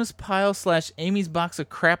Christmas pile / Amy's box of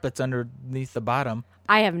crap that's underneath the bottom.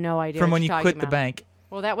 I have no idea. From what when you you're quit talking the about. bank.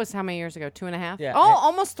 Well, that was how many years ago? 2.5? Yeah. Oh,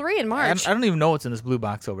 almost 3 in March. I don't even know what's in this blue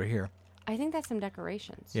box over here. I think that's some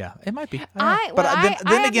decorations. Yeah, it might be. Then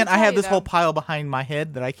I have this whole pile behind my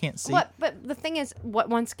head that I can't see. But the thing is,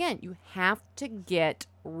 once again, you have to get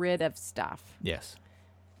rid of stuff. Yes.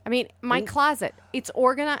 I mean, my closet, it's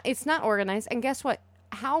organized. It's not organized. And guess what?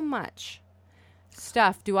 How much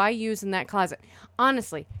stuff do I use in that closet?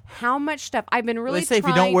 Honestly, how much stuff? I've been really They say if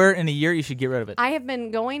you don't wear it in a year, you should get rid of it. I have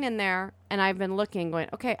been going in there, and I've been looking, going,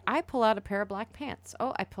 okay, I pull out a pair of black pants.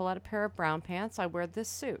 Oh, I pull out a pair of brown pants. I wear this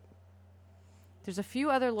suit. There's a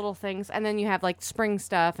few other little things, and then you have, like, spring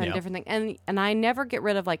stuff and different things. And I never get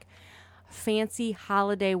rid of, like, fancy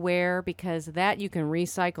holiday wear, because that you can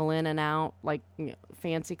recycle in and out, like,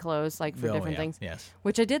 fancy clothes, like, for different things. Yes.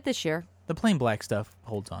 Which I did this year. The plain black stuff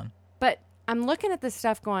holds on. But I'm looking at this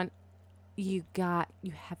stuff going, you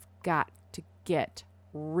have got to get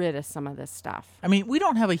rid of some of this stuff. I mean, we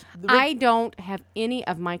don't have I don't have any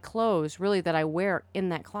of my clothes, really, that I wear in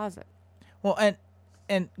that closet. Well,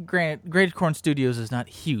 and granted, Great Corn Studios is not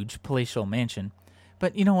huge, palatial mansion.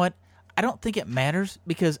 But you know what? I don't think it matters,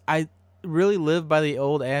 because I really live by the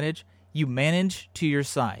old adage, you manage to your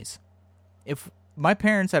size. If my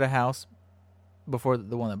parents had a house before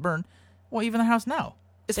the one that burned, well, even the house now,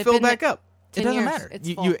 it's filled back up. It doesn't matter.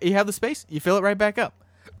 You have the space, you fill it right back up.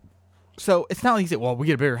 So it's not like you say, well, we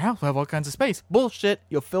get a bigger house, we'll have all kinds of space. Bullshit,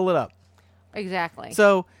 you'll fill it up. Exactly.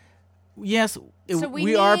 So, yes,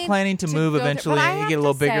 we are planning to move eventually and get a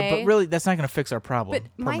little bigger, but really, that's not going to fix our problem.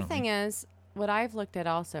 But my thing is, what I've looked at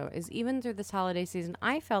also is, even through this holiday season,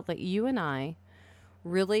 I felt that you and I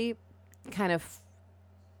really kind of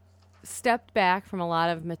stepped back from a lot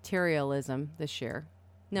of materialism this year.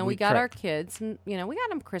 Now, we got our kids, and, we got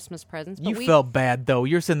them Christmas presents. But you felt bad, though.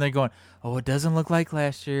 You're sitting there going, oh, it doesn't look like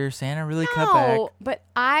last year. Santa really cut back. No, but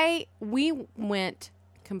I went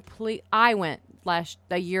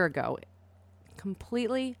a year ago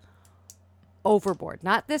completely overboard.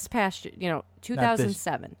 Not this past year,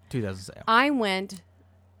 2007. 2007. I went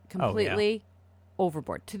completely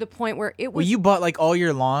overboard to the point where it was... Well, you bought like all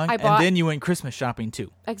year long, and then you went Christmas shopping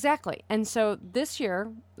too. Exactly. And so this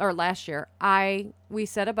year, or last year, we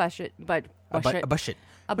set a budget. A budget.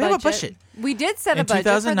 We have a budget. We did set a budget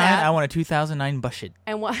in 2009, for that. I want a 2009 budget.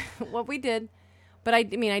 And what we did, but I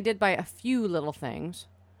did buy a few little things,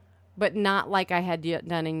 but not like I had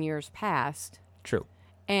done in years past. True.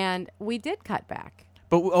 And we did cut back.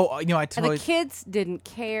 But, I totally... And the kids didn't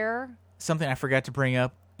care. Something I forgot to bring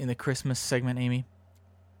up in the Christmas segment, Amy.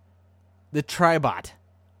 The Tribot.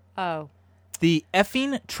 Oh. The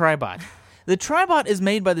effing Tribot. The Tribot is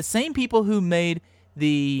made by the same people who made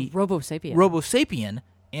the... Robo-Sapien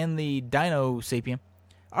and the Dino Sapien.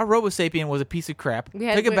 Our Robo-Sapien was a piece of crap. Took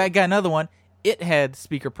it back, got another one. It had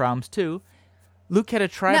speaker problems, too. Luke had a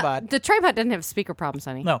Tribot. No, the Tribot didn't have speaker problems,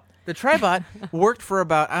 honey. No. The Tribot worked for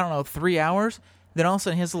about, 3 hours. Then all of a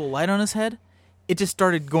sudden, he has a little light on his head. It just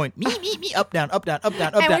started going, me, up, down, up, down, up,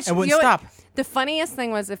 down, up, down, and wouldn't stop. The funniest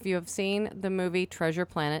thing was, if you have seen the movie Treasure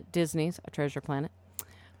Planet, Disney's A Treasure Planet.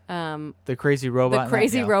 The crazy robot. The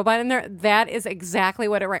crazy robot in there. That is exactly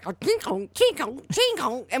what it was.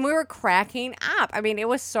 And we were cracking up. I mean, it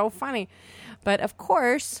was so funny. But, of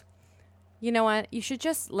course... You know what? You should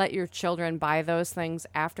just let your children buy those things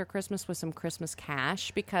after Christmas with some Christmas cash,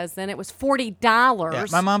 because then it was $40. Yeah,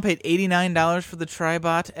 my mom paid $89 for the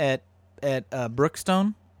Tribot at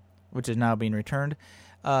Brookstone, which is now being returned.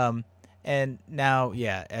 And now,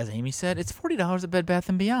 as Amy said, it's $40 at Bed Bath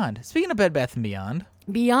 & Beyond. Speaking of Bed Bath & Beyond.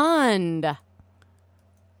 The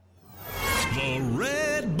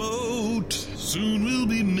Red Boat. Soon we'll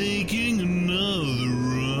be making another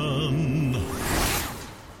run.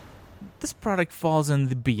 This product falls in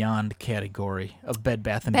the Beyond category of Bed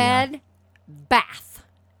Bath & Beyond. Bed, Bath,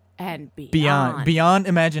 and Beyond. Beyond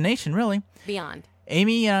imagination, really. Beyond.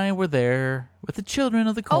 Amy and I were there with the children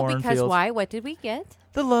of the cornfields. Oh, because why? What did we get?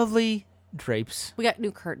 The lovely drapes. We got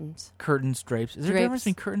new curtains. Curtains, drapes. Is there a difference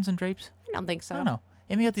between curtains and drapes? I don't think so. I don't know.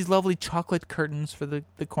 Amy got these lovely chocolate curtains for the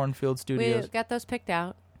cornfield studios. We got those picked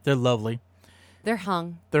out. They're lovely. They're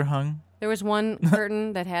hung. There was one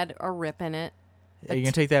curtain that had a rip in it. Are you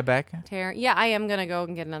going to take that back? Yeah, I am going to go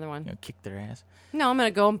and get another one. You're going to kick their ass. No, I'm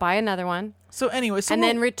going to go and buy another one. So anyway, and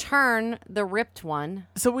then return the ripped one.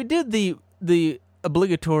 So we did the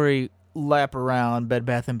obligatory lap around Bed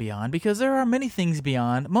Bath & Beyond, because there are many things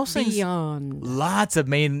beyond. Most things beyond. Lots of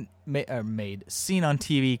seen on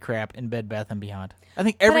TV crap in Bed Bath & Beyond. I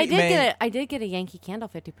think I did get a Yankee Candle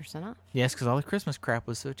 50% off. Yes, because all the Christmas crap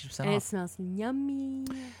was 50% off. And it smells yummy.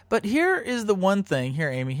 But here is the one thing. Here,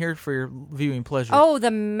 Amy, here for your viewing pleasure. Oh, the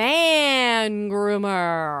man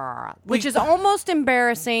groomer, which is almost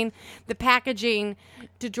embarrassing, the packaging,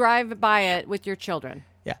 to drive by it with your children.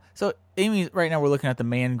 Yeah. So, Amy, right now we're looking at the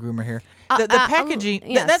man groomer here. The packaging,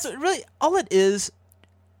 yes. That's really, all it is,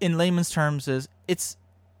 in layman's terms, is it's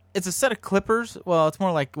a set of clippers. Well, it's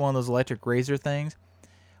more like one of those electric razor things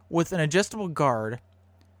with an adjustable guard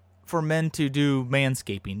for men to do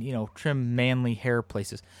manscaping, trim manly hair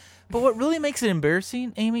places. But what really makes it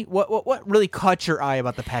embarrassing, Amy? What really caught your eye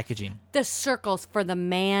about the packaging? The circles for the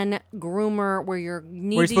man groomer where you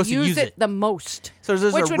need Where you're to supposed to use use it it. the most. So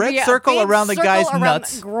there's which a would red be circle big around the circle guy's around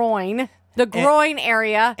nuts. The groin. The groin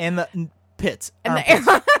area. And the pits. And the armpits.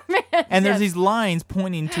 armpits, And there's yes. these lines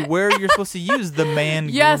pointing to where you're supposed to use the man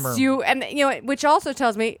Yes, groomer. which also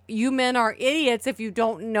tells me you men are idiots if you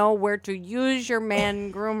don't know where to use your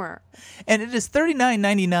man groomer. And it is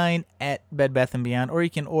 $39.99 at Bed Bath & Beyond, or you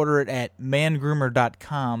can order it at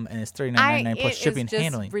mangroomer.com, and it's $39.99 plus shipping and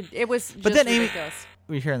handling. It was But just then, Amy, ridiculous.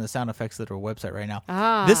 we're hearing the sound effects that are on our website right now.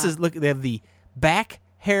 Ah. This is, look, they have the back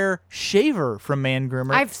hair shaver from Man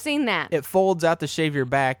Groomer. I've seen that. It folds out to shave your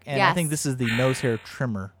back, and I Yes. think this is the nose hair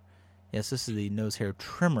trimmer. Yes, this is the nose hair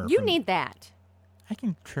trimmer. You need that. I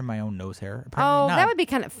can trim my own nose hair. Apparently not. That would be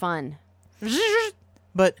kind of fun.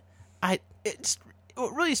 But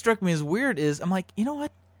what really struck me as weird is I'm like, you know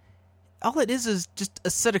what? All it is just a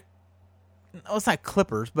set of, well, it's not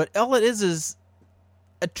clippers, but all it is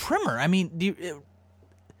a trimmer. I mean,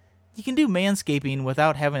 you can do manscaping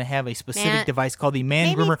without having to have a specific device called the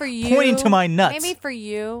Man Groomer pointing to my nuts. Maybe for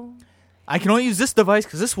you. I can only use this device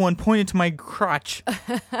because this one pointed to my crotch.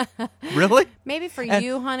 Really? Maybe for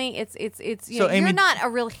you, honey. It's So, Amy, you're not a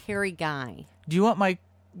real hairy guy. Do you want my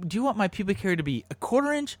pubic hair to be a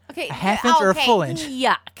quarter inch, Okay, a half inch, or a full inch?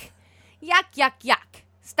 Yuck. Yuck.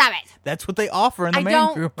 Stop it. That's what they offer in the I Man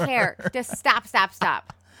don't Groomer. care. Just stop.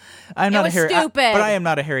 I'm not It was a hairy, stupid. but I am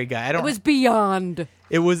not a hairy guy. I don't. It was beyond.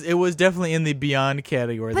 It was definitely in the beyond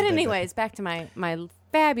category. But anyways, back to my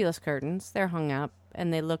fabulous curtains. They're hung up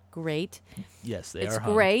and they look great. Yes, they it's are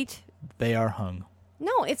hung. great. They are hung.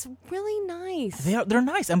 No, it's really nice. They're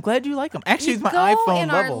nice. I'm glad you like them. Actually, you it's my go iPhone in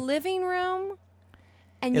level. our living room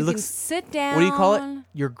and It you looks- can sit down. What do you call it?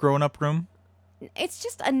 Your grown-up room? It's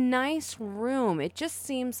just a nice room. It just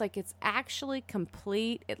seems like it's actually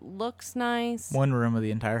complete. It looks nice. One room of the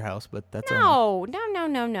entire house, but that's all.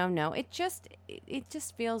 No. It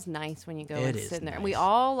just feels nice when you go It and is sit in there. nice. We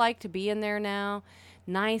all like to be in there now.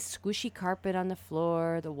 Nice squishy carpet on the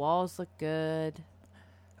floor. The walls look good.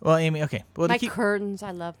 Well, Amy, okay. Well, My curtains, I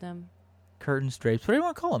love them. curtains, drapes. What do you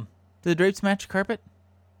want to call them? Do the drapes match the carpet?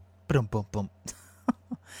 Boom, boom, boom.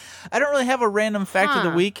 I don't really have a random fact of the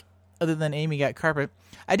week other than Amy got carpet.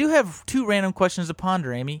 I do have 2 random questions to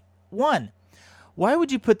ponder, Amy. 1, why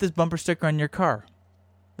would you put this bumper sticker on your car?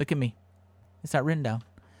 Look at me. It's not written down.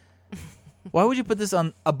 Why would you put this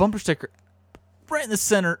on a bumper sticker right in the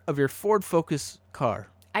center of your Ford Focus car?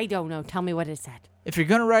 I don't know. Tell me what it said. If you're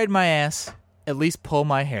going to ride my ass, at least pull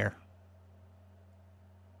my hair.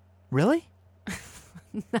 Really?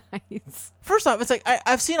 Nice. First off, it's like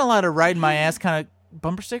I've seen a lot of ride my ass kind of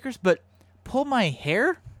bumper stickers, but pull my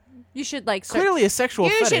hair? You should like Clearly a sexual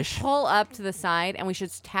you fetish. should pull up to the side and we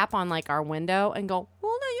should tap on like our window and go,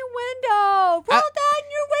 roll down your window. Roll down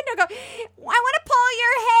your window. Go, I want to pull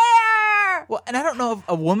your hair. Well, and I don't know if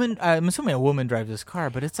a woman, I'm assuming a woman drives this car,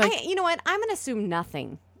 but it's like, You know what? I'm going to assume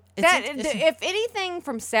nothing. It's- If anything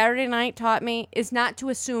from Saturday night taught me is not to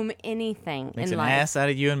assume anything makes in an life. ass out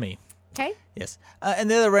of you and me. Okay? Yes.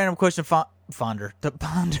 And the other random question to ponder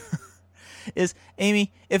is,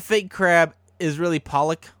 Amy, if fake crab is really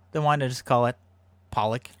pollock, then why not just call it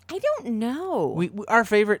pollock? I don't know. Our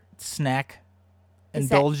favorite snack, Is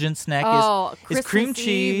that- indulgent snack is Christmas cream Eve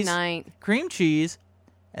cheese. night. Cream cheese,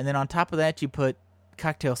 and then on top of that you put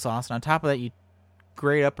cocktail sauce, and on top of that you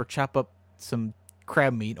grate up or chop up some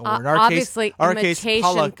crab meat, or in our obviously, case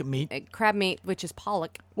pollock meat. Crab meat, which is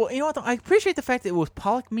pollock. Well, you know what, though? I appreciate the fact that it was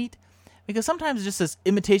pollock meat, because sometimes it just says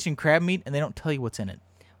imitation crab meat, and they don't tell you what's in it.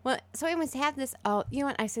 Well, so we must have this. Oh, you know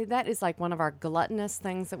what? I say that is like one of our gluttonous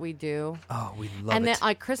things that we do. Oh, we love and it. then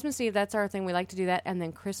like Christmas Eve, that's our thing. We like to do that. And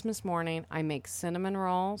then Christmas morning, I make cinnamon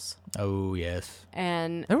rolls. Oh, yes.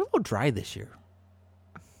 And they were a little dry this year.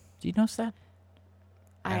 Do you notice that?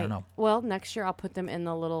 I don't know. Well, next year I'll put them in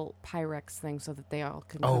the little Pyrex thing so that they all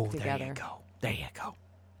can cook together. There you go. There you go.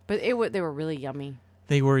 But they were really yummy.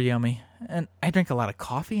 They were yummy. And I drink a lot of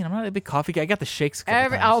coffee, and I'm not a big coffee guy. I got the shakes a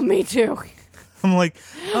couple times. Oh, me too. I'm like,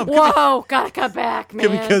 whoa, gotta cut back, man.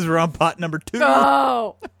 Because we're on pot number 2.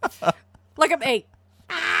 Oh, look at me.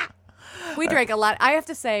 We drank a lot. I have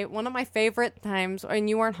to say, one of my favorite times, and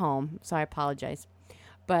you weren't home, so I apologize.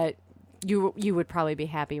 But you would probably be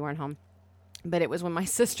happy you weren't home. But it was when my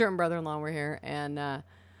sister and brother-in-law were here, and I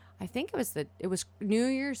think it was New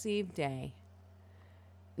Year's Eve day.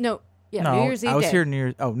 No, New Year's Eve day. I was here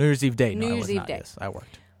New Year's Eve day. New No, Year's I was Eve not. day. Yes, I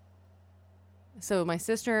worked. So my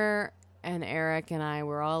sister and Eric and I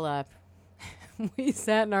were all up. We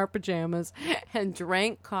sat in our pajamas and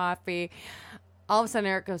drank coffee. All of a sudden,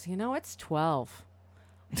 Eric goes, it's 12.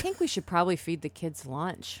 I think we should probably feed the kids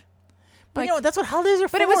lunch. But you know what? That's what holidays are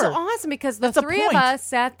for. But it was awesome because the That's three of us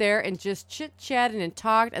sat there and just chit-chatted and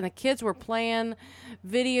talked, and the kids were playing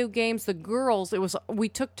video games. The girls, we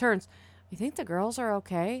took turns. You think the girls are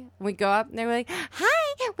okay? We go up, and they were like,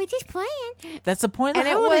 hi, we're just playing. That's the point of and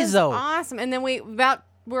the holidays, though. Awesome. And then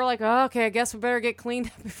we're like, oh, okay, I guess we better get cleaned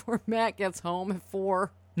up before Matt gets home at 4.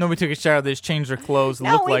 Nobody took a shower. They just changed their clothes.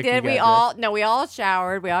 No, we did. We all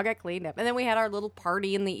showered. We all got cleaned up, and then we had our little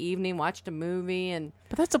party in the evening, watched a movie, and.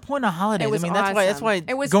 But that's the point of holidays. It was awesome. awesome. That's why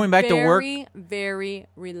it was going back to work. Very, very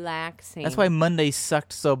relaxing. That's why Monday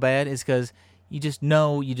sucked so bad. Is because you just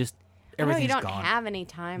know everything's you don't gone. have any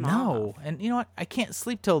time off. No, and you know what? I can't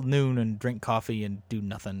sleep till noon and drink coffee and do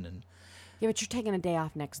nothing. And yeah, but you're taking a day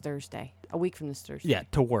off next Thursday, a week from this Thursday. Yeah,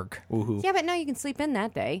 to work. Woohoo. Yeah, but no, you can sleep in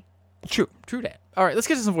that day. True that. All right, let's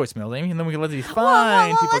get to some voicemails, Amy, and then we can let these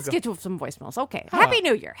fine people let's go. get to some voicemails. Okay. Happy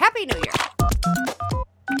New Year. Happy New Year.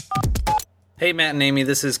 Hey, Matt and Amy,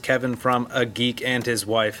 this is Kevin from A Geek and His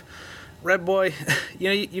Wife. Redboy,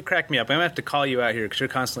 you crack me up. I'm going to have to call you out here because you're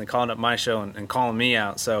constantly calling up my show and calling me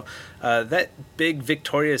out. So that big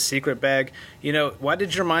Victoria's Secret bag, why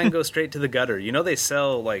did your mind go straight to the gutter? They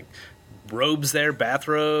sell, like, robes there,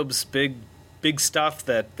 bathrobes, big stuff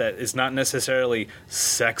that is not necessarily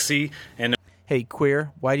sexy. And hey,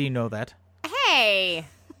 queer, why do you know that? Hey,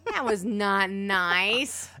 that was not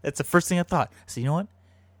nice. That's the first thing I thought. So you know what?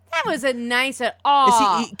 That wasn't nice at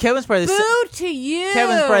all. Kevin's probably Boo to you.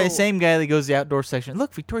 Kevin's probably the same guy that goes to the outdoor section.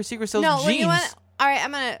 Look, Victoria's Secret sells jeans. You want? All right,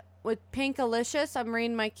 I'm gonna with Pinkalicious. I'm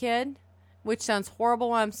reading my kid, which sounds horrible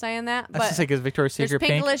when I'm saying that. That's just like it's Victoria's Secret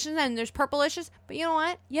there's pink. Pinkalicious and there's Purplicious. But you know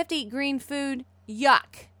what? You have to eat green food.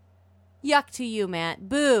 Yuck. Yuck to you, Matt.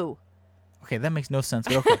 Boo. Okay, that makes no sense,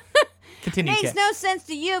 but okay. Continue, Makes no sense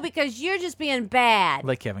to you because you're just being bad.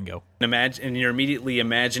 Let Kevin go. And you're immediately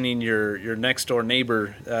imagining your next door neighbor,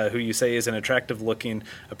 who you say is an attractive looking,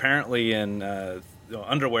 apparently in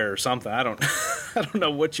underwear or something. I don't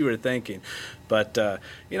know what you were thinking, but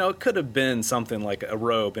it could have been something like a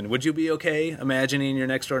robe. And would you be okay imagining your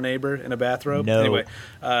next door neighbor in a bathrobe? No. Anyway,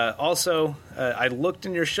 also, I looked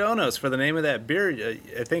in your show notes for the name of that beer.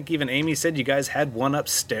 I think even Amy said you guys had one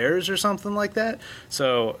upstairs or something like that.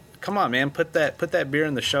 So come on, man, put that beer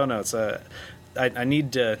in the show notes. I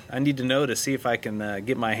need to know to see if I can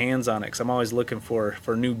get my hands on it because I'm always looking for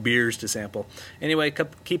new beers to sample. Anyway,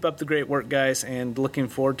 keep up the great work, guys, and looking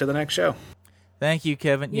forward to the next show. Thank you,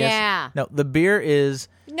 Kevin. Yes. Yeah. No, the beer is.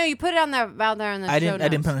 No, you put it out there in the show notes. I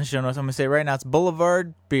didn't put it in the show notes. I'm gonna say it right now. It's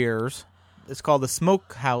Boulevard Beers. It's called the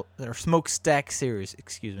Smokestack Series.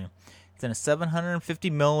 Excuse me. It's in a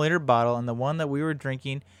 750 milliliter bottle, and the one that we were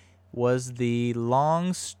drinking was the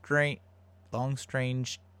Long Strange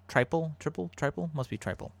triple must be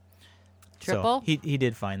triple. Triple. So he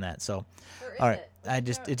did find that. So all right, it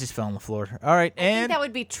just fell on the floor. All right, I think that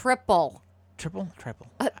would be triple. Triple.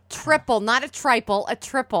 A triple, not a triple. A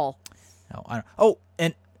triple. No, I don't. Oh,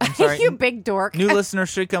 and I'm sorry, you big dork. New listeners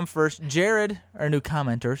should come first. Jared, our new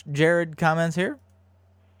commenters. Jared comments here.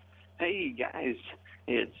 Hey guys.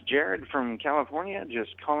 It's Jared from California,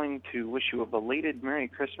 just calling to wish you a belated Merry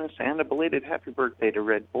Christmas and a belated Happy Birthday to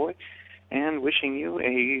Redboy, and wishing you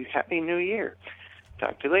a Happy New Year.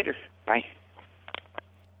 Talk to you later. Bye.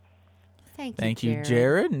 Thank you,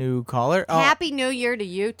 Jared. New caller. Happy New Year to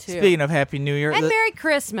you, too. Speaking of Happy New Year. And Merry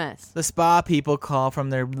Christmas. The spa people call from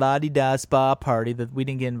their la-di-da spa party that we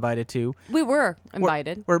didn't get invited to. We were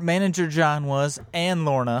invited. Where manager John was, and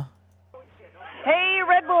Lorna. Hey,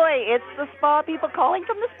 Redboy, it's the spa people calling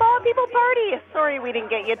from the spa people party. Sorry we didn't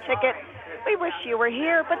get you a ticket. We wish you were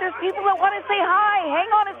here, but there's people that want to say hi. Hang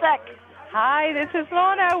on a sec. Hi, this is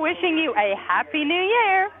Lorna wishing you a Happy New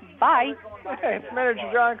Year. Bye. Hey, it's Manager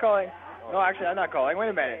John calling. No, actually, I'm not calling. Wait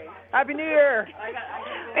a minute. Happy New Year.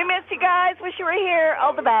 We miss you guys. Wish you were here.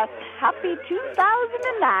 All the best. Happy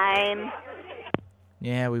 2009.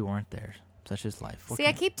 Yeah, we weren't there. Such is life. See,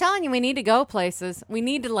 I keep telling you we need to go places. We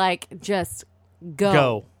need to, just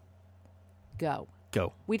go. Go.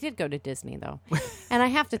 We did go to Disney, though. And I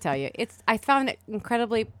have to tell you, I found it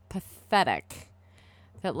incredibly pathetic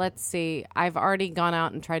that, let's see, I've already gone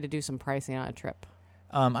out and tried to do some pricing on a trip.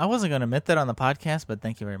 I wasn't going to admit that on the podcast, but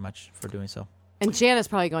thank you very much for doing so. And Jana's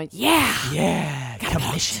probably going, yeah. Yeah,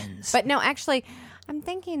 commissions. But no, actually, I'm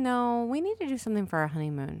thinking, no, we need to do something for our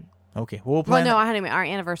honeymoon. Okay, we'll plan. Well, no, our honeymoon, our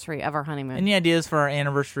anniversary of our honeymoon. Any ideas for our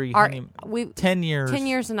anniversary honeymoon? 10 years. 10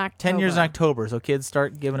 years in October. 10 years in October, so kids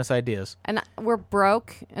start giving us ideas. And we're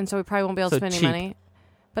broke, and so we probably won't be able to spend any money.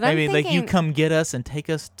 But maybe I'm thinking, you come get us and take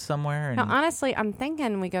us somewhere. And no, honestly, I'm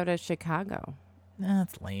thinking we go to Chicago.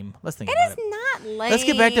 That's lame. Let's think about it. It is not lame. Let's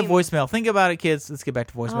get back to voicemail. Think about it, kids. Let's get back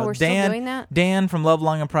to voicemail. Oh, we're still doing that? Dan from Love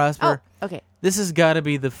Long and Prosper. Oh, okay. This has got to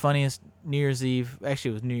be the funniest New Year's Eve.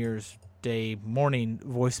 Actually, it was New Year's Day morning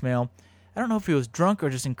voicemail. I don't know if he was drunk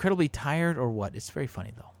or just incredibly tired or what. It's very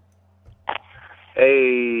funny, though.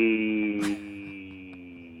 Hey,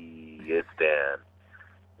 it's Dan.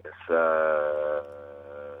 It's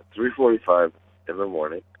 3:45 in the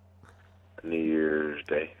morning, New Year's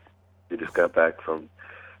Day. We just got back from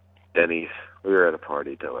Denny's. We were at a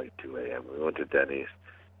party till like 2 a.m. We went to Denny's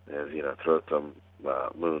and, throw some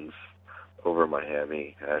moons over my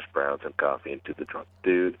hammy, hash browns, and coffee into the drunk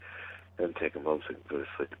dude and take him home so he can go to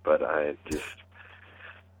sleep. But I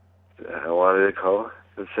wanted to call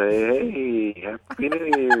and say, hey, Happy New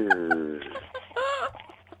Year's.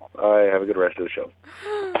 All right, have a good rest of the show.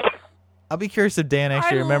 I'll be curious if Dan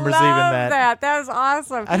actually remembers love even that. That was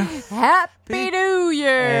awesome. Happy New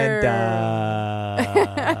Year. And,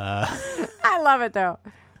 I love it, though.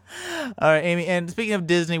 All right, Amy, and speaking of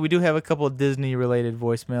Disney, we do have a couple of Disney-related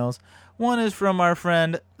voicemails. One is from our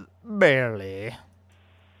friend Barely.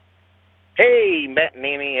 Hey, Matt and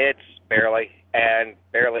Amy, it's Barely, and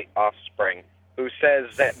Barely Offspring, who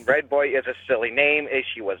says that Redboy is a silly name, as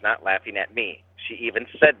she was not laughing at me. She even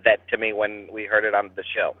said that to me when we heard it on the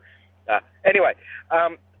show. Anyway,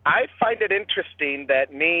 I find it interesting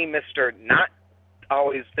that me, Mr. Not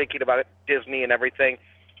Always Thinking About It, Disney and everything,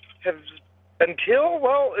 have until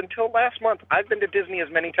last month, I've been to Disney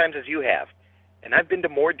as many times as you have, and I've been to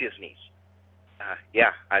more Disneys.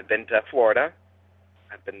 I've been to Florida.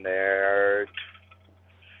 I've been there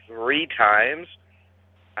 3 times.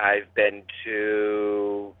 I've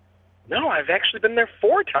actually been there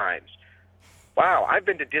 4 times. Wow, I've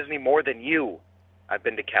been to Disney more than you. I've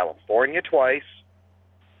been to California twice,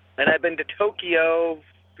 and I've been to Tokyo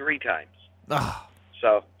 3 times. Oh.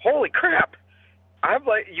 So, holy crap!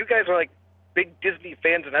 You guys are like big Disney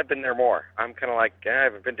fans, and I've been there more. I'm kind of like, I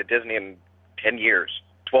haven't been to Disney in 10 years,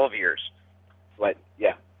 12 years. But,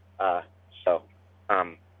 yeah.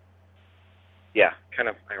 Kind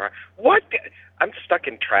of ironic. What? I'm stuck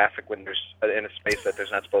in traffic when there's in a space that there's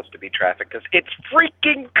not supposed to be traffic because it's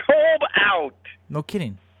freaking cold out. No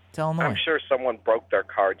kidding. It's Illinois. I'm sure someone broke their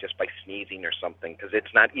car just by sneezing or something because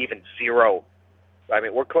it's not even 0. I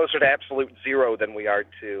mean, we're closer to absolute 0 than we are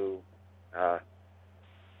to...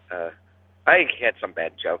 I had some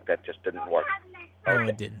bad joke that just didn't work. Oh,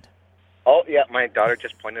 it didn't. Oh, yeah, my daughter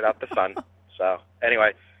just pointed out the sun. So,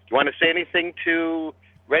 anyway, you want to say anything to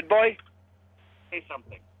Redboy? Say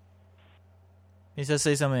something. He says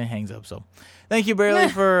say something and hangs up, so. Thank you, Barely,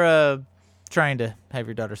 for trying to have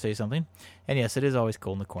your daughter say something. And yes, it is always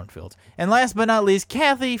cold in the cornfields. And last but not least,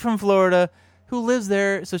 Kathy from Florida, who lives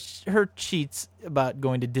there, so her cheats about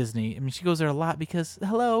going to Disney. I mean, she goes there a lot because,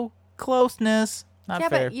 hello, closeness. Not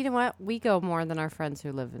fair. But you know what? We go more than our friends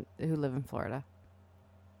who live in Florida.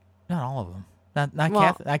 Not all of them.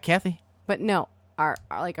 Not Kathy. But no, our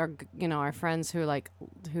friends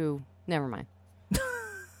who never mind.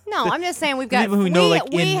 No, I'm just saying we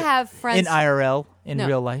have friends in IRL in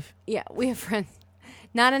real life. Yeah, we have friends,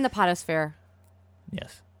 not in the potosphere.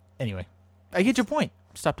 Yes. Anyway, I get your point.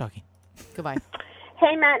 Stop talking. Goodbye.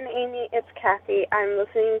 Hey, Matt and Amy, it's Kathy. I'm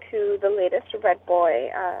listening to the latest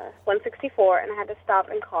Redboy 164, and I had to stop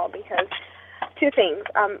and call because 2 things.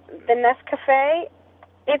 The Nescafe,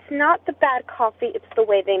 it's not the bad coffee, it's the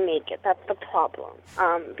way they make it. That's the problem.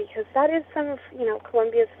 Because that is some of,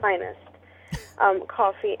 Colombia's finest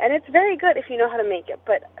coffee. And it's very good if you know how to make it.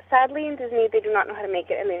 But sadly, in Disney, they do not know how to make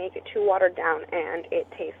it, and they make it too watered down, and it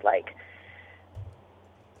tastes like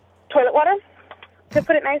toilet water, to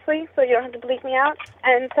put it nicely, so you don't have to bleep me out.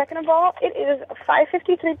 And second of all, it is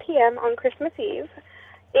 5:53 p.m. on Christmas Eve.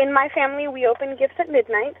 In my family, we open gifts at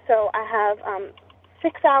midnight, so I have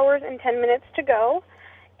 6 hours and 10 minutes to go,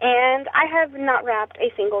 and I have not wrapped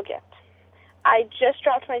a single gift. I just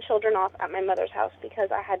dropped my children off at my mother's house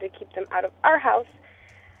because I had to keep them out of our house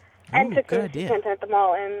and took them to Santa at the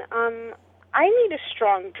mall. And I need a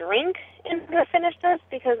strong drink in order to finish this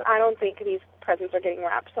because I don't think these presents are getting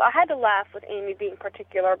wrapped. So I had to laugh with Amy being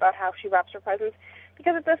particular about how she wraps her presents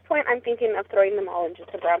because at this point I'm thinking of throwing them all in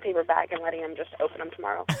just a brown paper bag and letting them just open them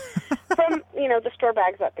tomorrow from, the store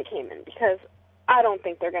bags that they came in because I don't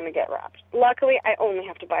think they're going to get wrapped. Luckily, I only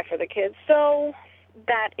have to buy for the kids, so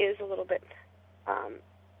that is a little bit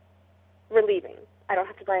relieving. I don't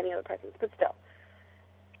have to buy any other presents, but still.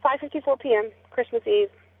 5:54 p.m., Christmas Eve.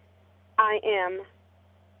 I am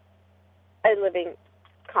a living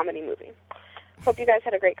comedy movie. Hope you guys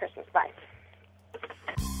had a great Christmas. Bye.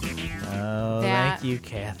 Oh, thank you,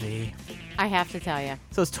 Kathy. I have to tell you.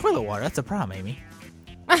 So it's toilet water. That's a problem, Amy.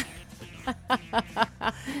 They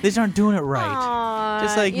just aren't doing it right. Aww,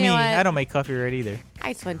 just like me. I don't make coffee right either.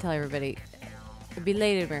 I just want to tell everybody, a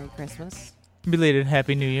belated Merry Christmas. Belated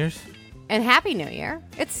Happy New Year's. And Happy New Year.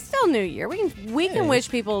 It's still New Year. We can wish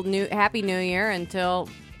people Happy New Year until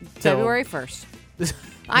February 1st.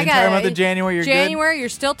 I got month of January. You're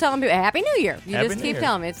still telling people Happy New Year. You just keep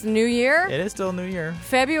telling them it's New Year. It is still New Year.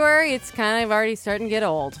 February, it's kind of already starting to get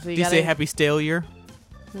old. So Do you say Happy Stale Year?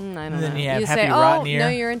 I don't know. And then you have you Happy say, Rotten Year. No,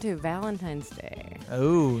 you're into Valentine's Day.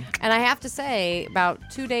 Oh. And I have to say, about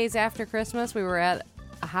 2 days after Christmas, we were at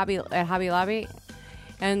Hobby Lobby,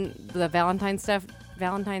 and the Valentine's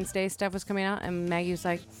Day stuff was coming out, and Maggie was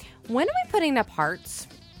like, "When are we putting up hearts?"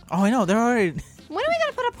 Oh, I know. They're already. When are we going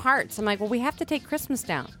to put up hearts? I'm like, well, we have to take Christmas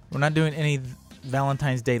down. We're not doing any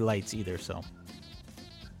Valentine's Day lights either, so.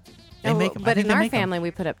 They make them. But in our family,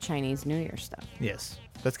 we put up Chinese New Year stuff. Yes.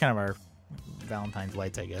 That's kind of our Valentine's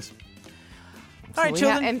lights, I guess. So all right,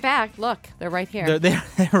 children. in fact, look, they're right here. They're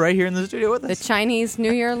right here in the studio with us. The Chinese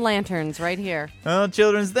New Year lanterns right here. Well,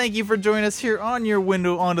 children, thank you for joining us here on your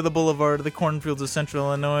window onto the boulevard of the cornfields of Central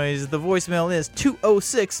Illinois. The voicemail is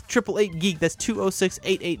 206-888-GEEK. That's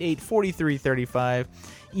 206-888-4335.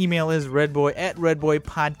 Email is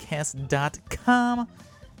redboy@redboypodcast.com.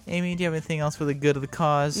 Amy, do you have anything else for the good of the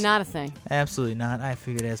cause? Not a thing. Absolutely not. I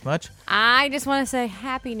figured as much. I just want to say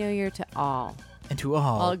Happy New Year to all. And to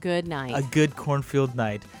all, a good night. A good cornfield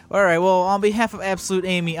night. All right, well, on behalf of Absolute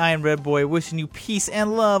Amy, I am Redboy, wishing you peace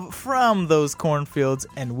and love from those cornfields,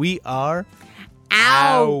 and we are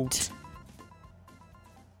out.